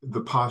make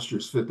the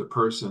postures fit the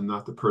person,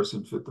 not the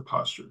person fit the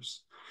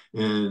postures.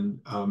 And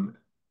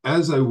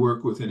as I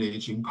work with an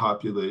aging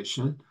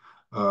population,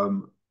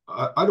 um,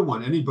 I don't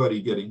want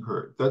anybody getting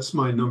hurt. That's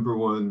my number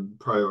one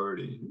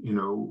priority. You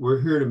know, we're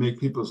here to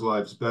make people's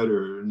lives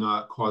better,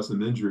 not cause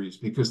them injuries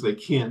because they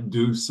can't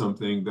do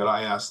something that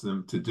I ask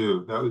them to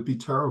do. That would be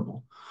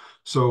terrible.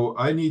 So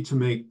I need to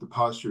make the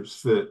postures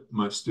fit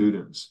my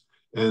students.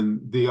 And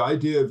the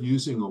idea of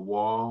using a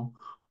wall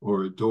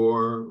or a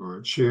door or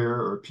a chair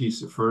or a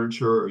piece of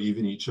furniture or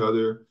even each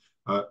other,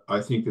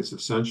 I think is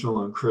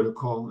essential and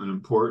critical and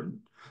important.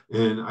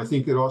 And I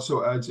think it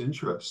also adds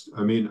interest.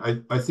 I mean,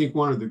 I think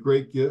one of the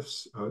great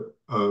gifts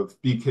of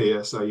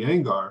BKS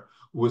Iyengar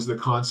was the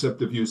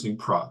concept of using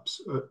props,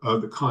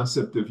 the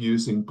concept of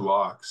using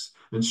blocks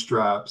and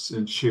straps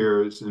and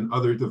chairs and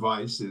other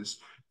devices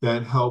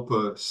that help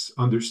us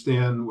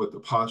understand what the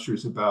posture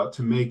is about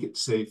to make it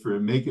safer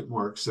and make it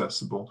more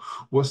accessible.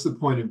 What's the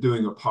point of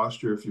doing a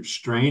posture if you're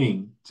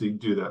straining to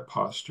do that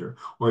posture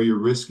or you're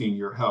risking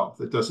your health?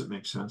 That doesn't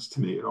make sense to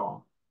me at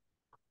all.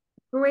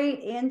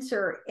 Great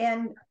answer.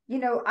 And, you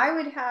know, I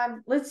would have,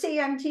 let's say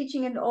I'm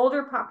teaching an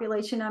older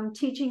population, I'm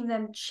teaching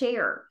them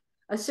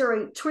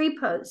tree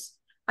pose.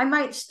 I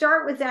might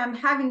start with them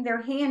having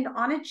their hand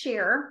on a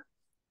chair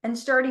and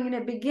starting in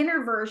a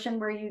beginner version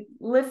where you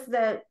lift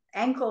the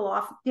ankle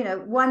off, you know,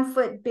 1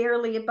 foot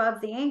barely above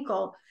the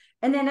ankle.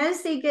 And then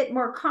as they get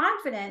more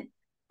confident,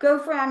 go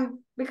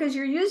from, because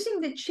you're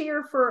using the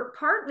chair for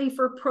partly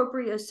for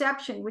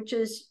proprioception, which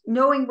is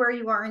knowing where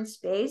you are in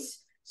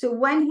space. So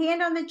one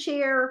hand on the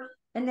chair,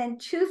 and then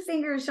 2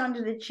 fingers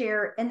onto the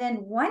chair, and then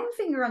 1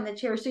 finger on the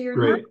chair. So you're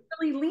not Great.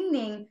 really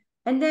leaning,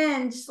 and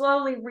then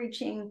slowly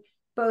reaching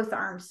both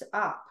arms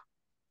up.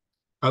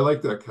 I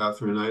like that,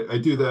 Catherine. I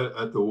do that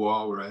at the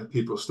wall where I have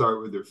people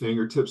start with their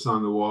fingertips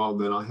on the wall,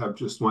 then I have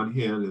just one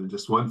hand and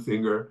just one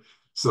finger.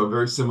 So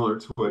very similar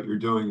to what you're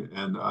doing.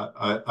 And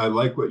I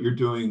like what you're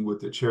doing with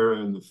the chair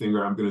and the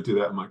finger. I'm going to do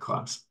that in my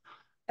class.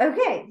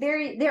 Okay,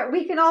 there,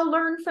 we can all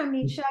learn from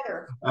each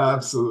other.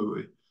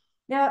 Absolutely.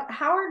 Now,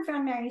 Howard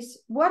VanEs,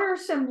 what are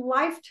some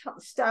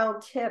lifestyle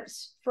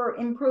tips for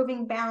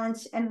improving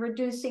balance and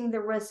reducing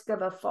the risk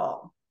of a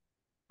fall?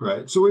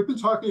 Right. So we've been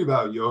talking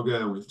about yoga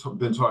and we've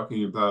been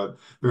talking about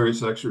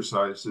various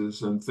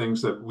exercises and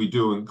things that we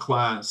do in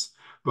class.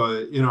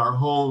 But in our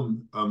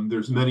home,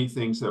 there's many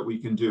things that we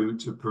can do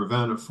to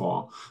prevent a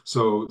fall.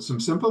 So some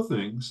simple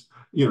things,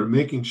 you know,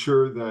 making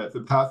sure that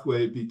the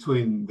pathway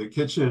between the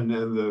kitchen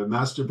and the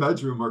master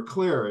bedroom are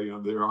clear. You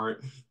know, there aren't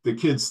the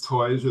kids'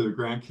 toys or the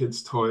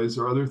grandkids' toys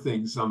or other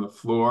things on the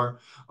floor,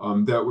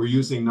 that we're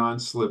using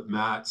non-slip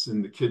mats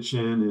in the kitchen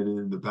and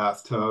in the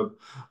bathtub,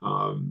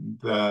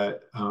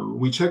 that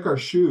we check our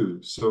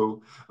shoes.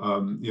 So,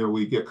 you know,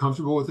 we get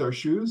comfortable with our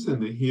shoes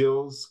and the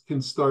heels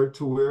can start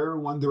to wear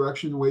one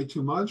direction way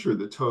too much, or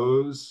the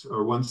toes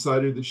or one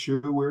side of the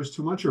shoe wears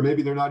too much, or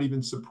maybe they're not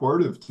even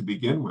supportive to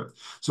begin with.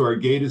 So our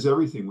gait is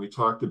everything. We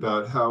talked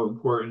about how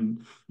important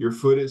your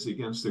foot is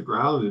against the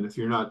ground. And if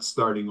you're not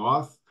starting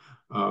off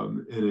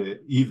in an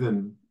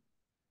even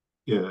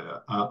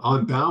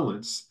on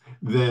balance,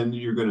 then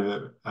you're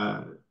going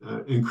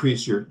to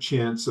increase your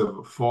chance of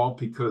a fall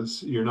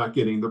because you're not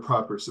getting the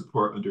proper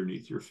support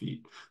underneath your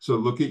feet. So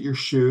look at your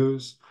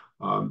shoes.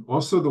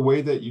 Also, the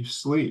way that you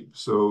sleep.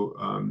 So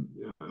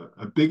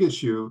a big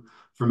issue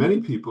for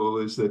many people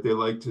is that they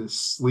like to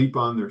sleep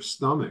on their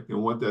stomach.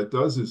 And what that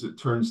does is it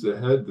turns the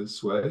head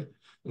this way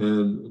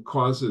and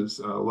causes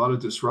a lot of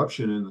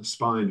disruption in the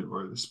spine,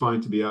 or the spine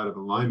to be out of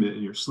alignment.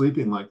 And you're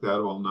sleeping like that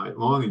all night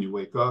long and you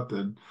wake up,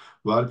 and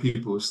a lot of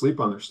people who sleep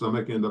on their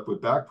stomach end up with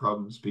back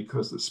problems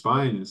because the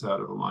spine is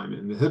out of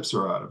alignment and the hips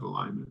are out of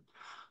alignment.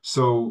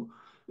 So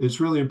it's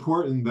really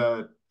important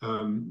that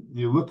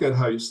you look at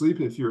how you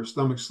sleep. If you're a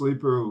stomach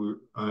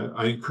sleeper,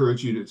 I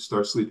encourage you to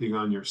start sleeping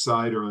on your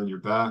side or on your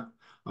back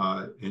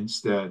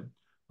instead.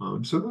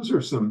 So those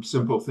are some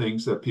simple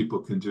things that people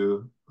can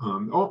do.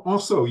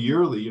 Also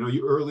yearly, you know,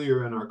 you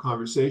earlier in our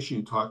conversation,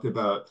 you talked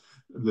about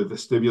the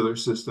vestibular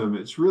system.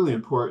 It's really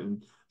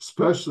important,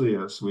 especially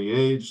as we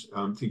age,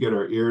 to get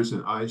our ears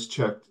and eyes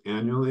checked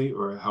annually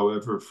or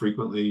however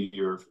frequently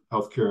your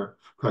healthcare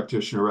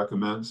practitioner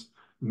recommends.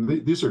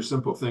 These are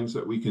simple things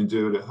that we can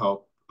do to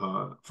help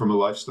from a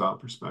lifestyle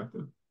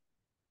perspective.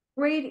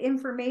 Great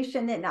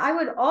information. And I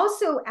would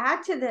also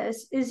add to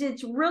this is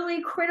it's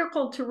really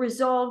critical to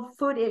resolve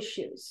foot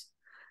issues.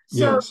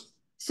 So, Yes.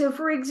 so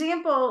for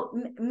example,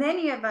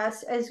 many of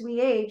us as we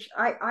age,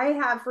 I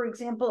have, for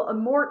example, a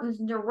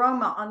Morton's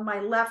neuroma on my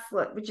left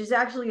foot, which is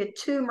actually a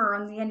tumor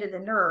on the end of the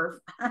nerve.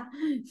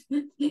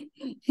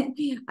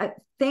 I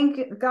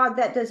thank God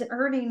that doesn't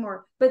hurt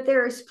anymore. But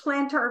there's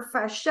plantar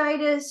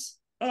fasciitis,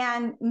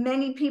 and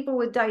many people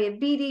with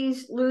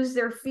diabetes lose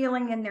their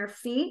feeling in their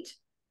feet.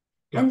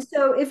 Yeah. And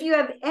so if you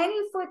have any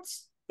foot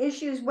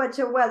issues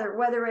whatsoever,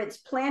 whether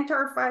it's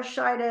plantar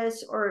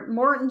fasciitis or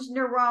Morton's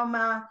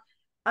neuroma,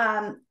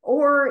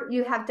 or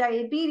you have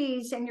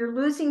diabetes and you're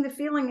losing the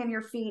feeling in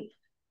your feet,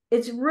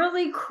 it's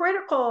really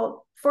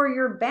critical for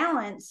your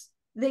balance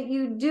that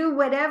you do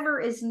whatever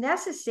is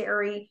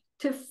necessary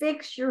to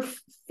fix your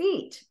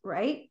feet,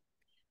 right?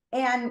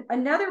 And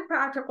another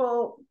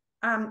practical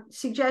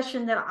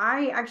suggestion that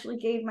I actually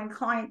gave my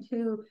client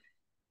who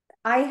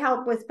I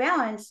help with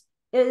balance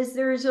is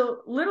there's a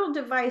little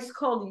device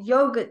called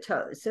yoga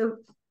toes. So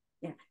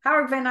yeah,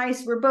 Howard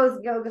VanEs, we're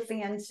both yoga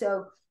fans,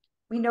 so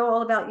we know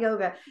all about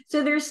yoga.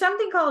 So there's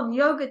something called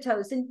yoga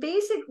toes, and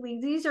basically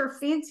these are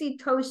fancy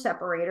toe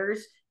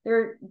separators.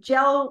 They're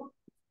gel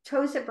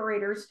toe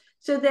separators,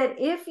 so that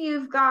if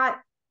you've got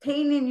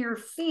pain in your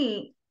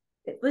feet,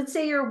 let's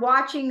say you're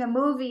watching a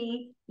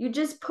movie, you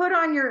just put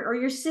on your, or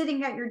you're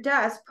sitting at your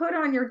desk, put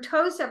on your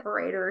toe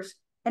separators,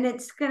 and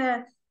it's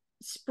gonna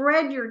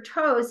spread your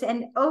toes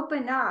and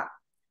open up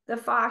the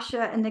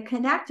fascia and the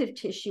connective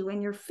tissue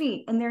in your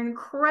feet. And they're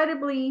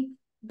incredibly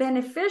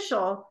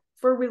beneficial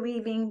for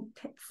relieving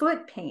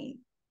foot pain.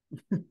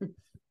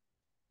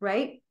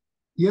 Right?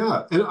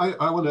 Yeah, and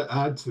I want to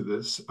add to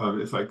this,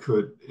 if I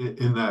could,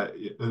 in that,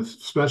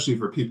 especially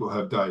for people who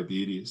have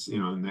diabetes,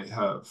 and they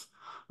have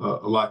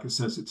a lack of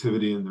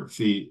sensitivity in their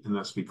feet, and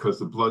that's because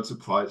the blood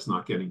supply is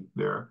not getting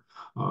there,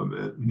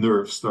 and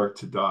nerves start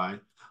to die,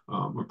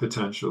 or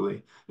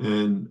potentially.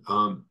 And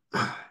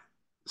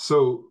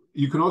so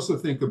you can also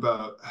think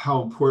about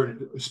how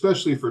important,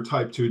 especially for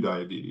type 2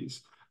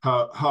 diabetes,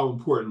 how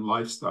important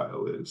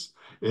lifestyle is.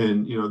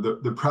 And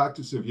the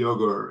practice of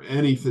yoga or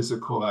any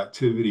physical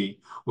activity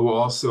will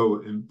also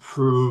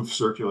improve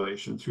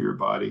circulation through your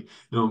body.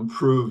 It'll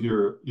improve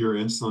your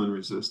insulin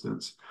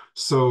resistance.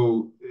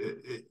 So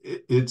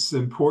it's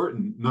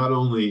important not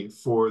only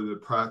for the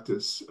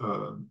practice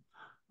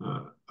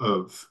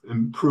of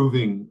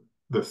improving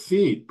the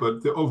feet,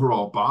 but the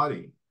overall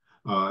body.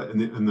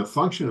 And the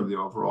function of the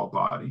overall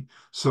body.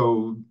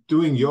 So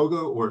doing yoga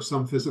or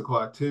some physical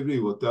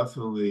activity will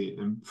definitely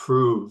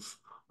improve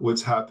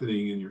what's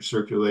happening in your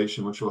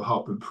circulation, which will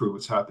help improve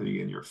what's happening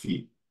in your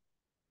feet.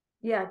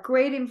 Yeah,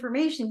 great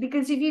information.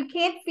 Because if you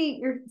can't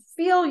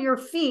feel your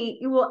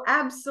feet, you will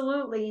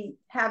absolutely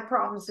have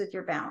problems with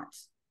your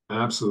balance.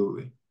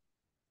 Absolutely.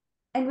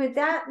 And with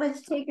that,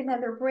 let's take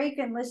another break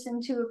and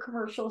listen to a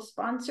commercial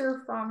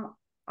sponsor from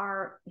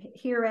our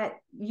here at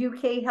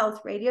UK Health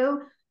Radio.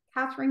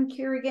 Catherine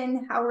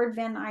Carrigan, Howard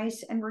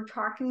VanEs, and we're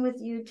talking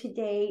with you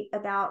today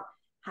about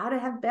how to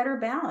have better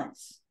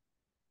balance.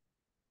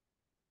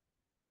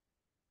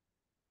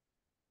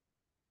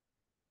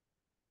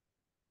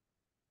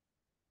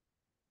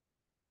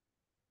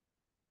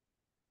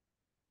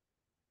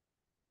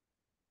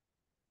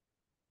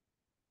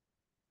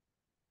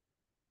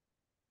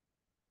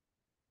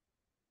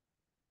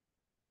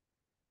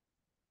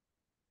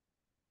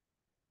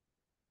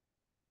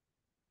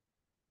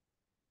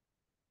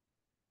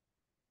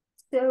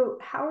 So,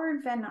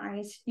 Howard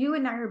VanEs, you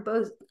and I are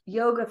both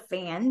yoga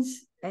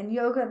fans and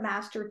yoga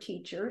master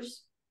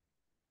teachers.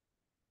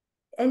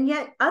 And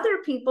yet other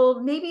people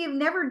maybe have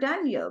never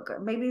done yoga.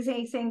 Maybe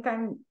they think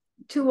I'm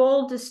too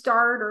old to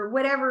start, or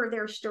whatever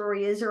their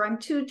story is, or I'm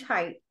too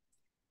tight.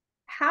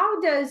 How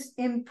does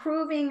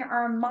improving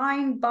our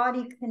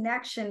mind-body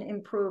connection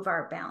improve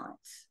our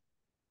balance?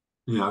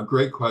 Yeah,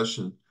 great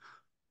question.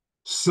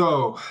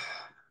 So,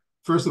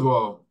 first of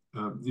all,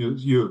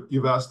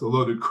 you've asked a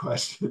loaded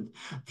question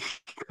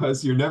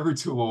because you're never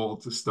too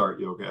old to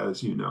start yoga,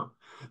 as you know,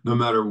 no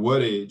matter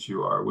what age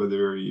you are,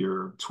 whether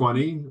you're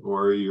 20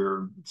 or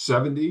you're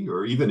 70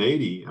 or even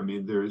 80. I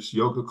mean, there's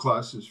yoga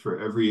classes for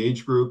every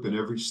age group and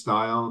every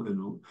style,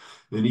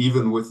 and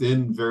even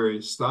within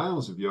various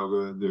styles of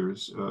yoga,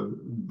 there's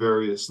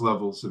various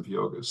levels of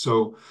yoga.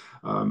 So,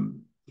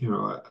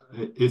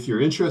 if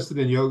you're interested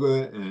in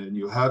yoga and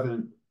you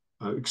haven't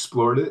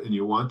explored it and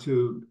you want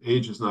to,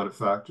 age is not a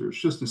factor. It's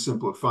just as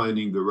simple as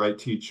finding the right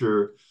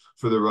teacher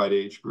for the right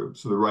age group.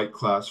 So the right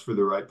class for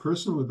the right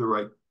person with the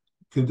right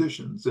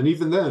conditions. And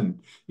even then,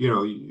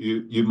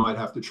 you might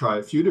have to try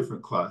a few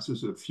different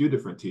classes with a few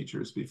different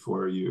teachers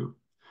before you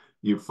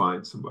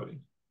find somebody.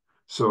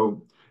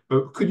 So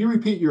could you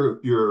repeat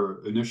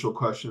your initial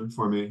question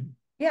for me?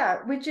 Yeah,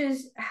 which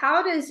is,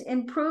 how does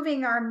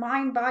improving our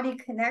mind-body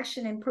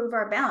connection improve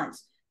our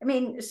balance? I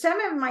mean,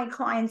 some of my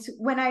clients,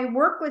 when I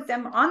work with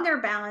them on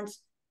their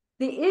balance,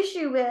 the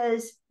issue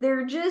is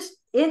they're just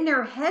in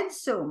their head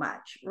so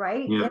much,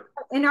 right? Yeah.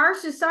 In our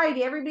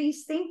society,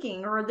 everybody's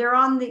thinking, or they're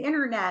on the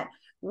internet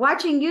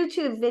watching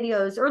YouTube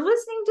videos or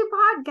listening to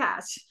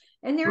podcasts,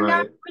 and they're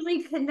not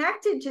really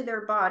connected to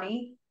their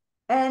body.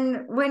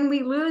 And when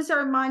we lose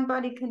our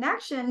mind-body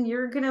connection,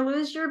 you're going to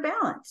lose your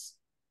balance.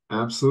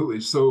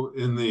 Absolutely. So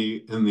in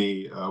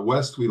the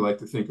West, we like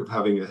to think of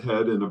having a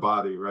head and a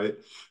body, right?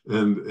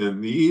 And in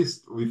the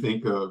East, we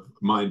think of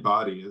mind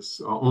body as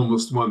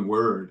almost one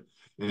word.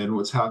 And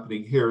what's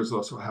happening here is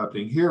also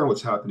happening here.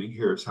 What's happening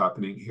here is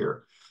happening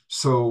here.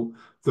 So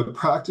the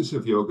practice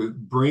of yoga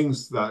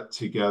brings that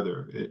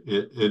together.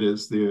 It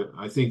is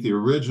I think the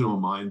original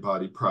mind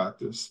body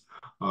practice.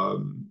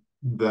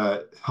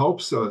 That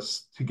helps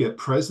us to get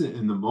present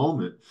in the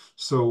moment.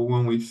 So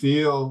when we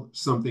feel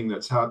something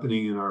that's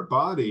happening in our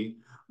body,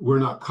 we're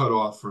not cut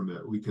off from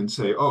it. We can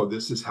say, oh,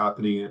 this is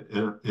happening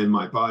in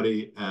my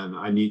body, and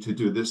I need to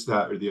do this,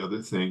 that, or the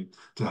other thing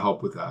to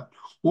help with that.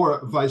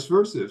 Or vice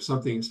versa, if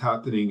something is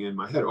happening in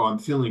my head, oh, I'm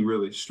feeling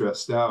really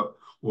stressed out,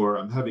 or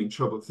I'm having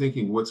trouble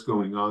thinking what's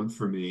going on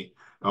for me.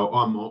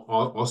 I'm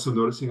also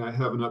noticing I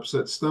have an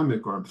upset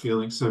stomach, or I'm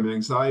feeling some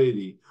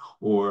anxiety,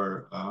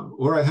 or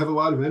I have a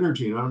lot of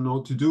energy and I don't know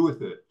what to do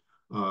with it.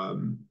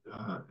 Um,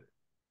 uh,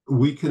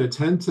 we can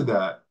attend to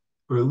that,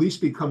 or at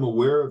least become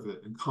aware of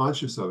it and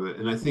conscious of it.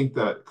 And I think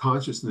that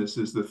consciousness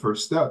is the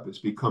first step, is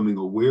becoming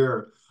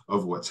aware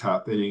of what's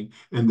happening,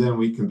 and then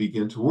we can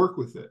begin to work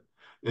with it.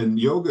 And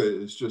yoga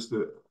is just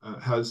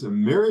has a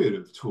myriad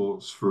of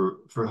tools for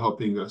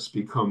helping us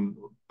become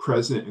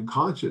present and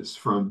conscious,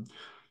 from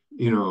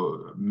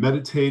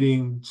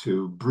meditating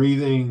to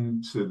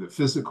breathing to the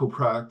physical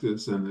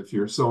practice, and if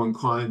you're so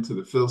inclined, to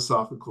the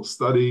philosophical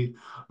study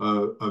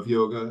of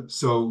yoga.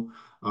 So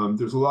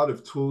there's a lot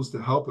of tools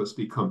to help us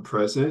become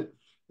present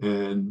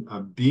and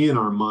be in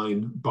our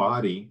mind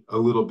body a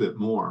little bit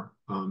more.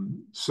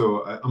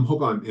 So I'm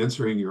hoping I'm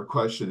answering your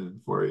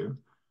question for you.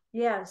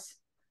 Yes.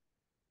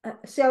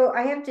 So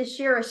I have to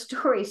share a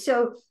story.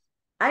 So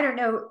I don't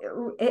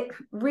know,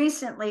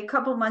 recently, a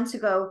couple months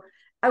ago,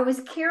 I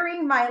was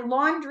carrying my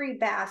laundry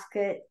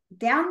basket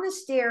down the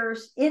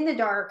stairs in the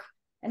dark,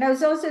 and I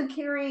was also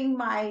carrying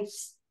my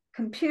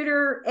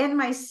computer and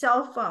my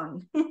cell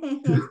phone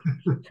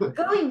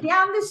going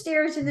down the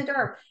stairs in the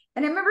dark.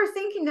 And I remember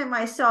thinking to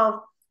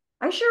myself,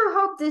 I sure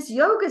hope this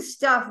yoga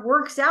stuff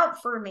works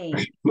out for me.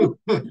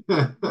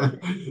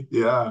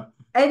 Yeah.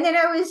 And then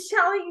I was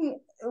telling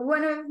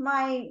one of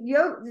my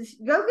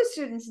yoga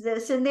students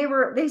this, and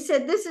they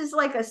said this is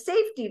like a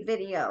safety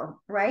video,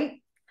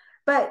 right?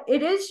 But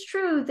it is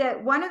true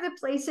that one of the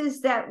places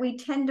that we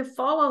tend to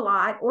fall a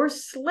lot or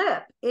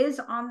slip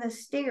is on the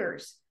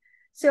stairs.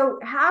 So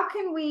how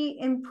can we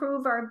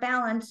improve our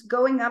balance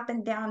going up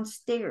and down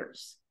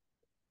stairs?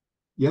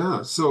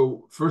 Yeah.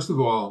 So first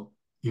of all,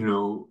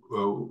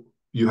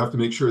 you have to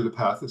make sure the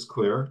path is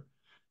clear.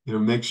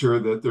 Make sure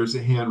that there's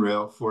a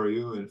handrail for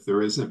you. And if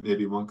there isn't,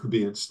 maybe one could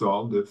be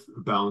installed if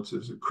balance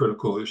is a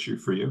critical issue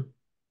for you.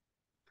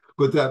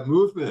 But that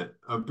movement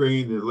of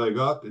bringing the leg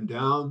up and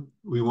down,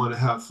 we want to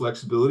have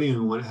flexibility and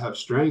we want to have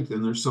strength.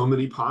 And there's so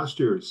many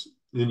postures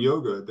in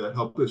yoga that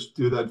help us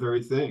do that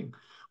very thing.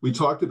 We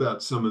talked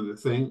about some of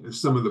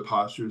the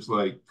postures,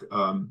 like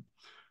uh,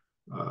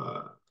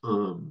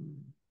 um,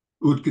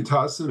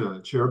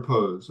 Utkatasana, chair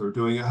pose, or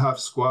doing a half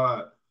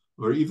squat,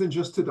 or even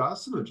just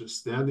Tadasana, just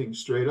standing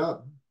straight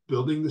up.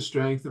 Building the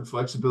strength and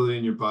flexibility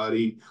in your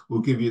body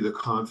will give you the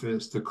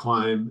confidence to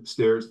climb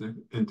stairs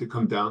and to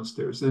come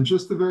downstairs. And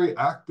just the very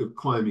act of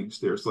climbing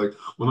stairs. Like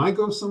when I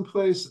go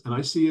someplace and I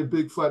see a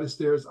big flight of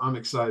stairs, I'm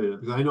excited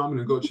because I know I'm going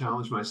to go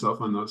challenge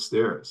myself on those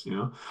stairs.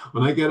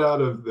 When I get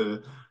out of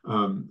the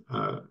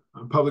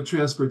public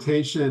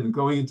transportation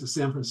going into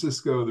San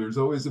Francisco, there's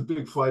always a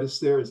big flight of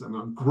stairs. I'm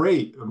going,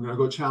 great. I'm going to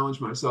go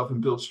challenge myself and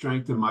build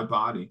strength in my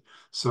body.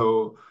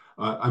 So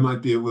I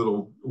might be a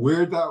little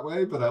weird that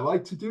way, but I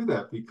like to do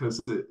that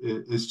because it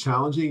is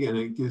challenging and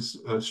it gives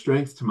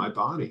strength to my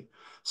body.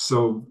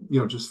 So,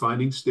 just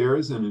finding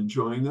stairs and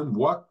enjoying them.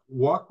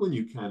 Walk when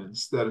you can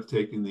instead of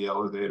taking the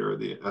elevator or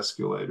the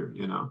escalator,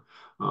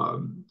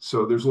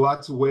 So there's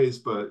lots of ways,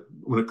 but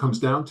when it comes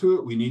down to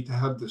it, we need to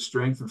have the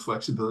strength and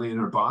flexibility in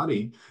our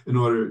body in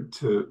order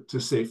to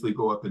safely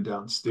go up and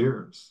down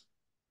stairs.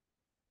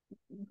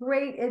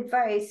 Great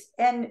advice.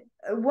 And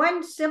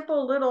one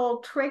simple little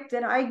trick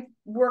that I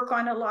work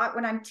on a lot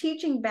when I'm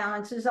teaching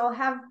balance is I'll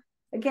have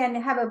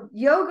a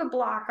yoga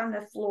block on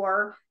the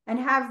floor and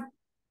have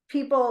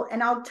people,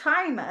 and I'll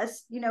time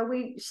us,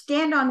 we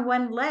stand on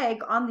one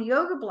leg on the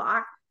yoga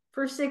block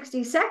for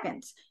 60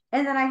 seconds.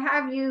 And then I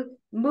have you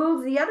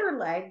move the other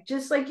leg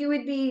just like you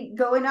would be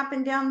going up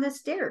and down the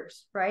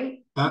stairs, right?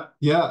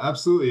 Yeah,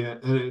 absolutely.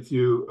 And if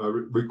you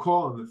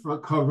recall on the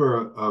front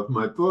cover of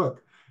my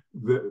book,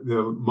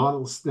 the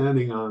model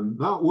standing on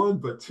not one,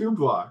 but two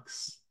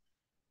blocks.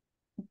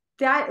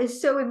 That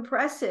is so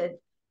impressive.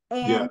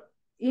 And,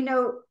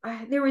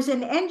 Yeah. there was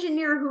an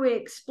engineer who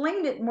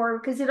explained it more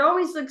because it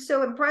always looks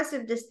so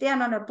impressive to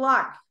stand on a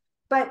block.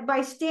 But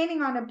by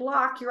standing on a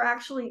block, you're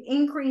actually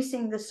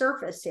increasing the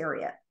surface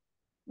area,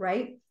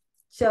 right?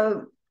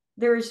 So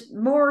there's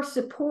more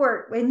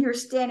support when you're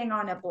standing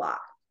on a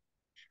block.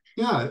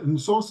 Yeah, and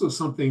it's also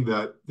something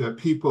that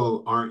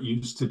people aren't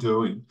used to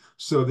doing.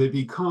 So they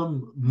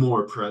become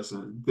more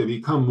present. They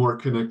become more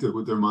connected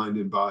with their mind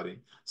and body.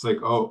 It's like,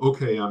 oh,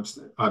 okay,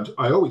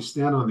 I always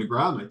stand on the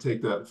ground. I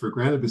take that for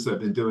granted because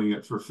I've been doing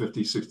it for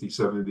 50, 60,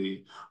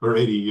 70, or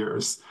 80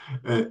 years.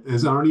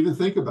 As I don't even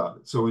think about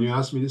it. So when you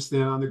ask me to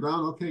stand on the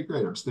ground, okay,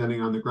 great, I'm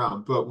standing on the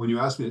ground. But when you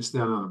ask me to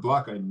stand on a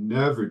block, I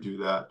never do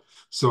that.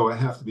 So I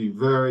have to be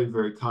very,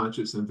 very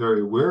conscious and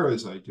very aware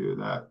as I do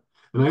that.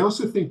 And I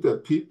also think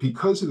that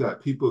because of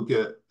that, people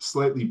get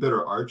slightly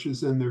better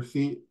arches in their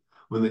feet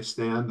when they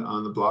stand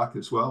on the block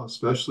as well,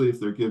 especially if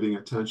they're giving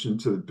attention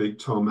to the big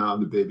toe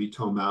mound, the baby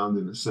toe mound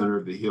in the center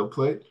of the heel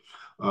plate.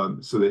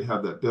 So they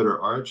have that better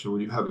arch. And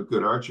when you have a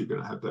good arch, you're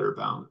going to have better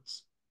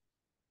balance.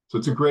 So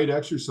it's a great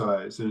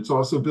exercise, and it's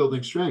also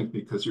building strength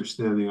because you're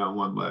standing on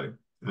one leg,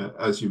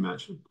 as you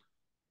mentioned.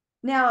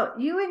 Now,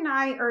 you and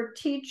I are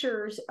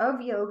teachers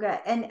of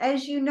yoga. And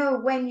as you know,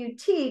 when you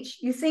teach,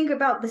 you think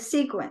about the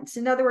sequence.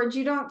 In other words,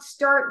 you don't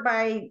start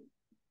by,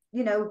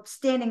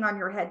 standing on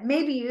your head.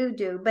 Maybe you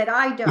do, but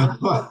I don't.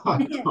 I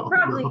don't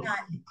Probably know.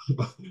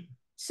 not.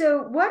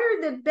 So, what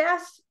are the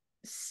best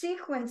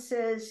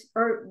sequences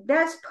or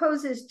best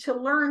poses to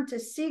learn to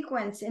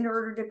sequence in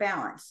order to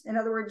balance? In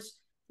other words,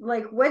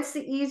 like what's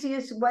the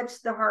easiest, what's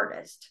the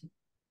hardest?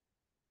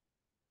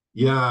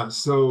 Yeah,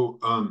 so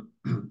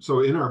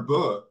so in our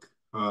book,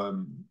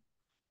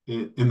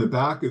 in the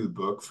back of the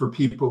book, for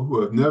people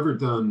who have never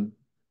done,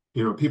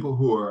 people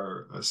who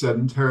are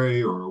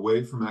sedentary or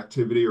away from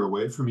activity or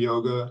away from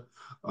yoga,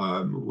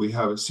 we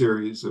have a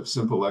series of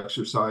simple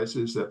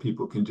exercises that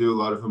people can do. A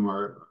lot of them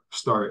are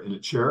start in a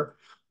chair,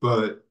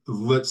 but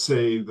let's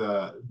say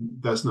that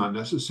that's not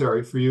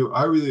necessary for you.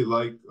 I really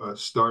like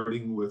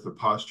starting with a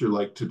posture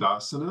like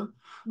Tadasana,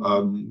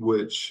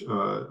 which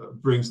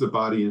brings the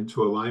body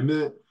into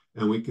alignment,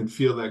 and we can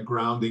feel that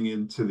grounding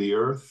into the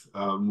earth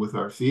with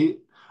our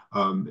feet,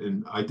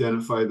 and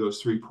identify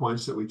those 3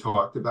 points that we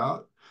talked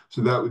about.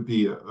 So that would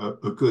be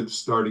a good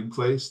starting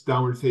place.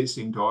 Downward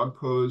facing dog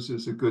pose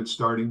is a good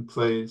starting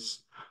place.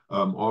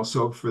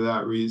 Also for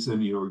that reason,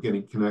 we're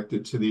getting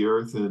connected to the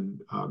earth,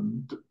 and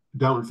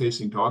downward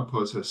facing dog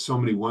pose has so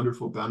many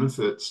wonderful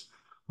benefits.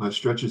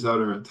 Stretches out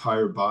our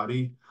entire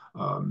body,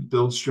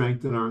 builds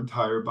strength in our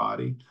entire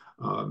body.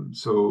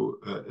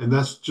 And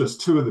that's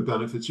just 2 of the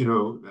benefits.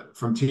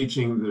 From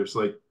teaching, there's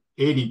like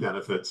 80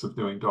 benefits of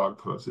doing dog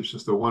pose. It's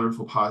just a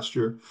wonderful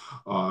posture.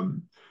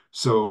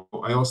 So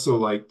I also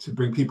like to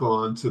bring people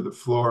onto the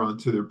floor,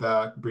 onto their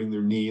back, bring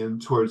their knee in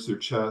towards their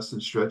chest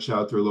and stretch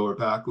out their lower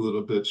back a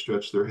little bit,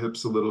 stretch their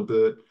hips a little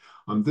bit.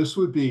 This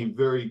would be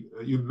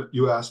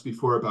you asked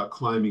before about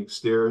climbing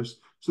stairs.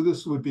 So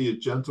this would be a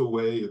gentle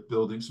way of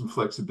building some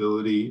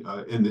flexibility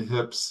in the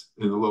hips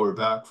and the lower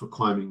back for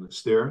climbing the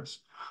stairs.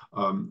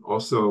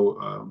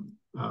 Also,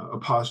 a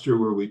posture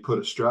where we put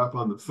a strap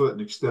on the foot and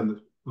extend the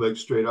leg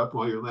straight up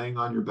while you're laying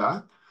on your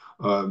back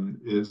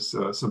is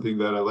something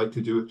that I like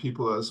to do with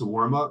people as a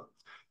warm-up.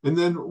 And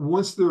then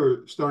once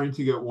they're starting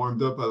to get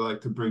warmed up, I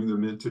like to bring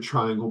them into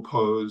triangle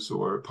pose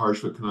or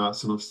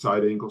Parsvakonasana,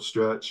 side angle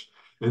stretch,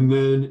 and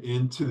then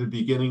into the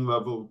beginning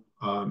level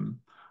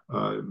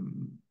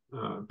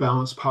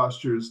balance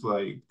postures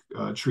like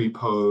tree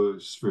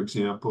pose, for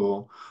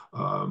example,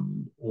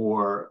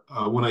 or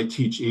when I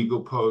teach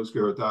eagle pose,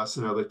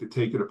 Garudasana, I like to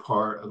take it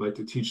apart. I like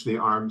to teach the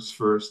arms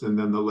first and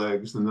then the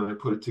legs, and then I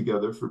put it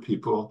together for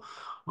people.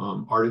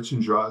 Ardha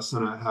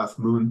Chandrasana, half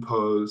moon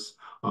pose.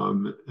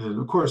 And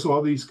of course,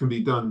 all these can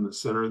be done in the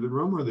center of the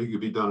room, or they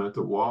could be done at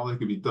the wall. They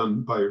could be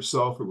done by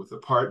yourself or with a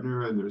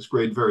partner. And there's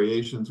great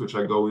variations, which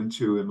I go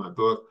into in my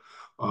book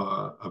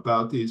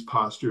about these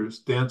postures.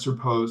 Dancer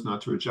pose,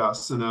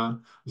 Natarajasana,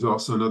 is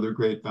also another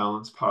great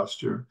balance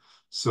posture.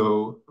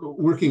 So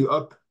working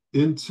up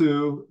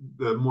into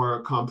the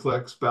more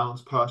complex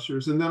balance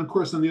postures. And then, of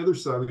course, on the other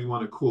side, we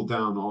want to cool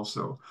down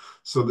also.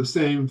 So the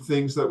same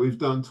things that we've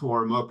done to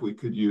warm up, we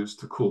could use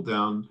to cool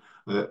down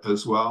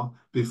as well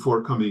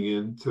before coming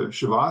into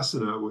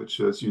Shavasana, which,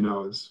 as you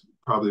know, is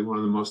probably one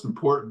of the most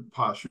important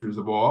postures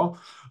of all,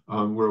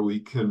 where we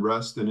can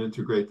rest and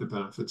integrate the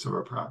benefits of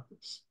our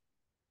practice.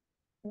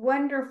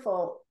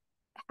 Wonderful.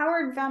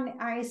 Howard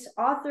VanEs,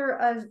 author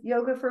of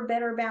Yoga for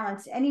Better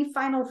Balance. Any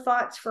final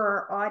thoughts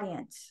for our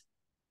audience?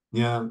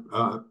 Yeah,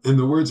 in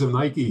the words of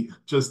Nike,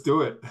 just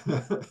do it.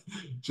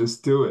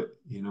 Just do it.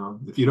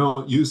 If you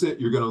don't use it,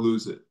 you're going to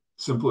lose it.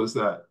 Simple as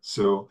that.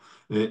 So,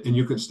 and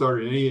you can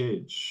start at any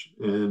age.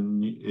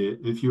 And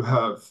if you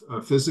have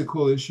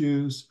physical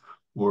issues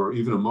or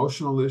even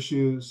emotional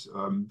issues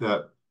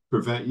that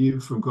prevent you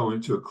from going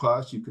to a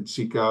class, you can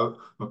seek out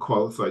a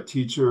qualified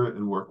teacher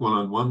and work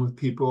one-on-one with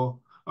people,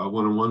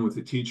 one-on-one with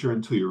a teacher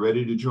until you're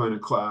ready to join a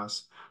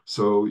class.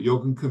 So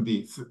yoga can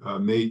be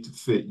made to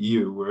fit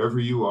you wherever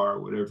you are,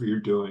 whatever you're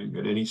doing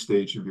at any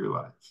stage of your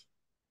life.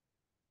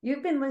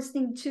 You've been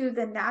listening to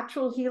the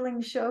Natural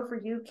Healing Show for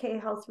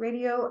UK Health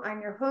Radio.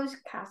 I'm your host,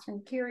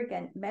 Catherine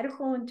Carrigan,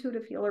 medical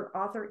intuitive healer,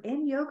 author,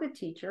 and yoga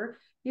teacher.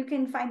 You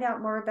can find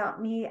out more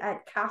about me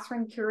at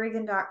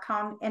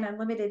catherinecarrigan.com and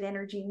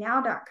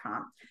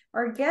unlimitedenergynow.com.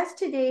 Our guest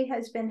today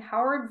has been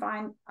Howard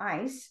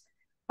VanEs,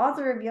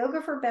 author of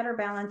Yoga for Better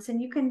Balance,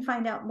 and you can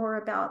find out more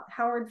about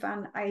Howard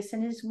VanEs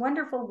and his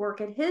wonderful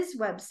work at his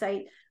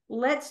website,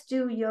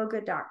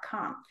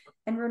 letsdoyoga.com.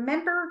 And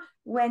remember,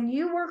 when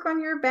you work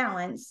on your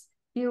balance,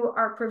 you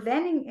are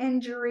preventing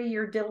injury,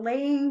 you're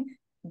delaying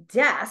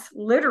death,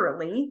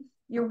 literally.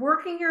 You're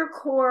working your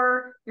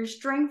core, you're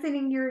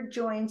strengthening your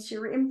joints,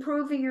 you're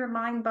improving your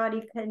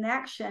mind-body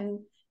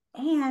connection,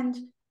 and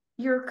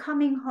you're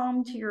coming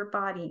home to your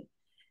body.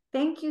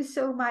 Thank you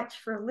so much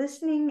for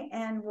listening,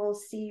 and we'll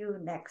see you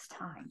next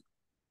time.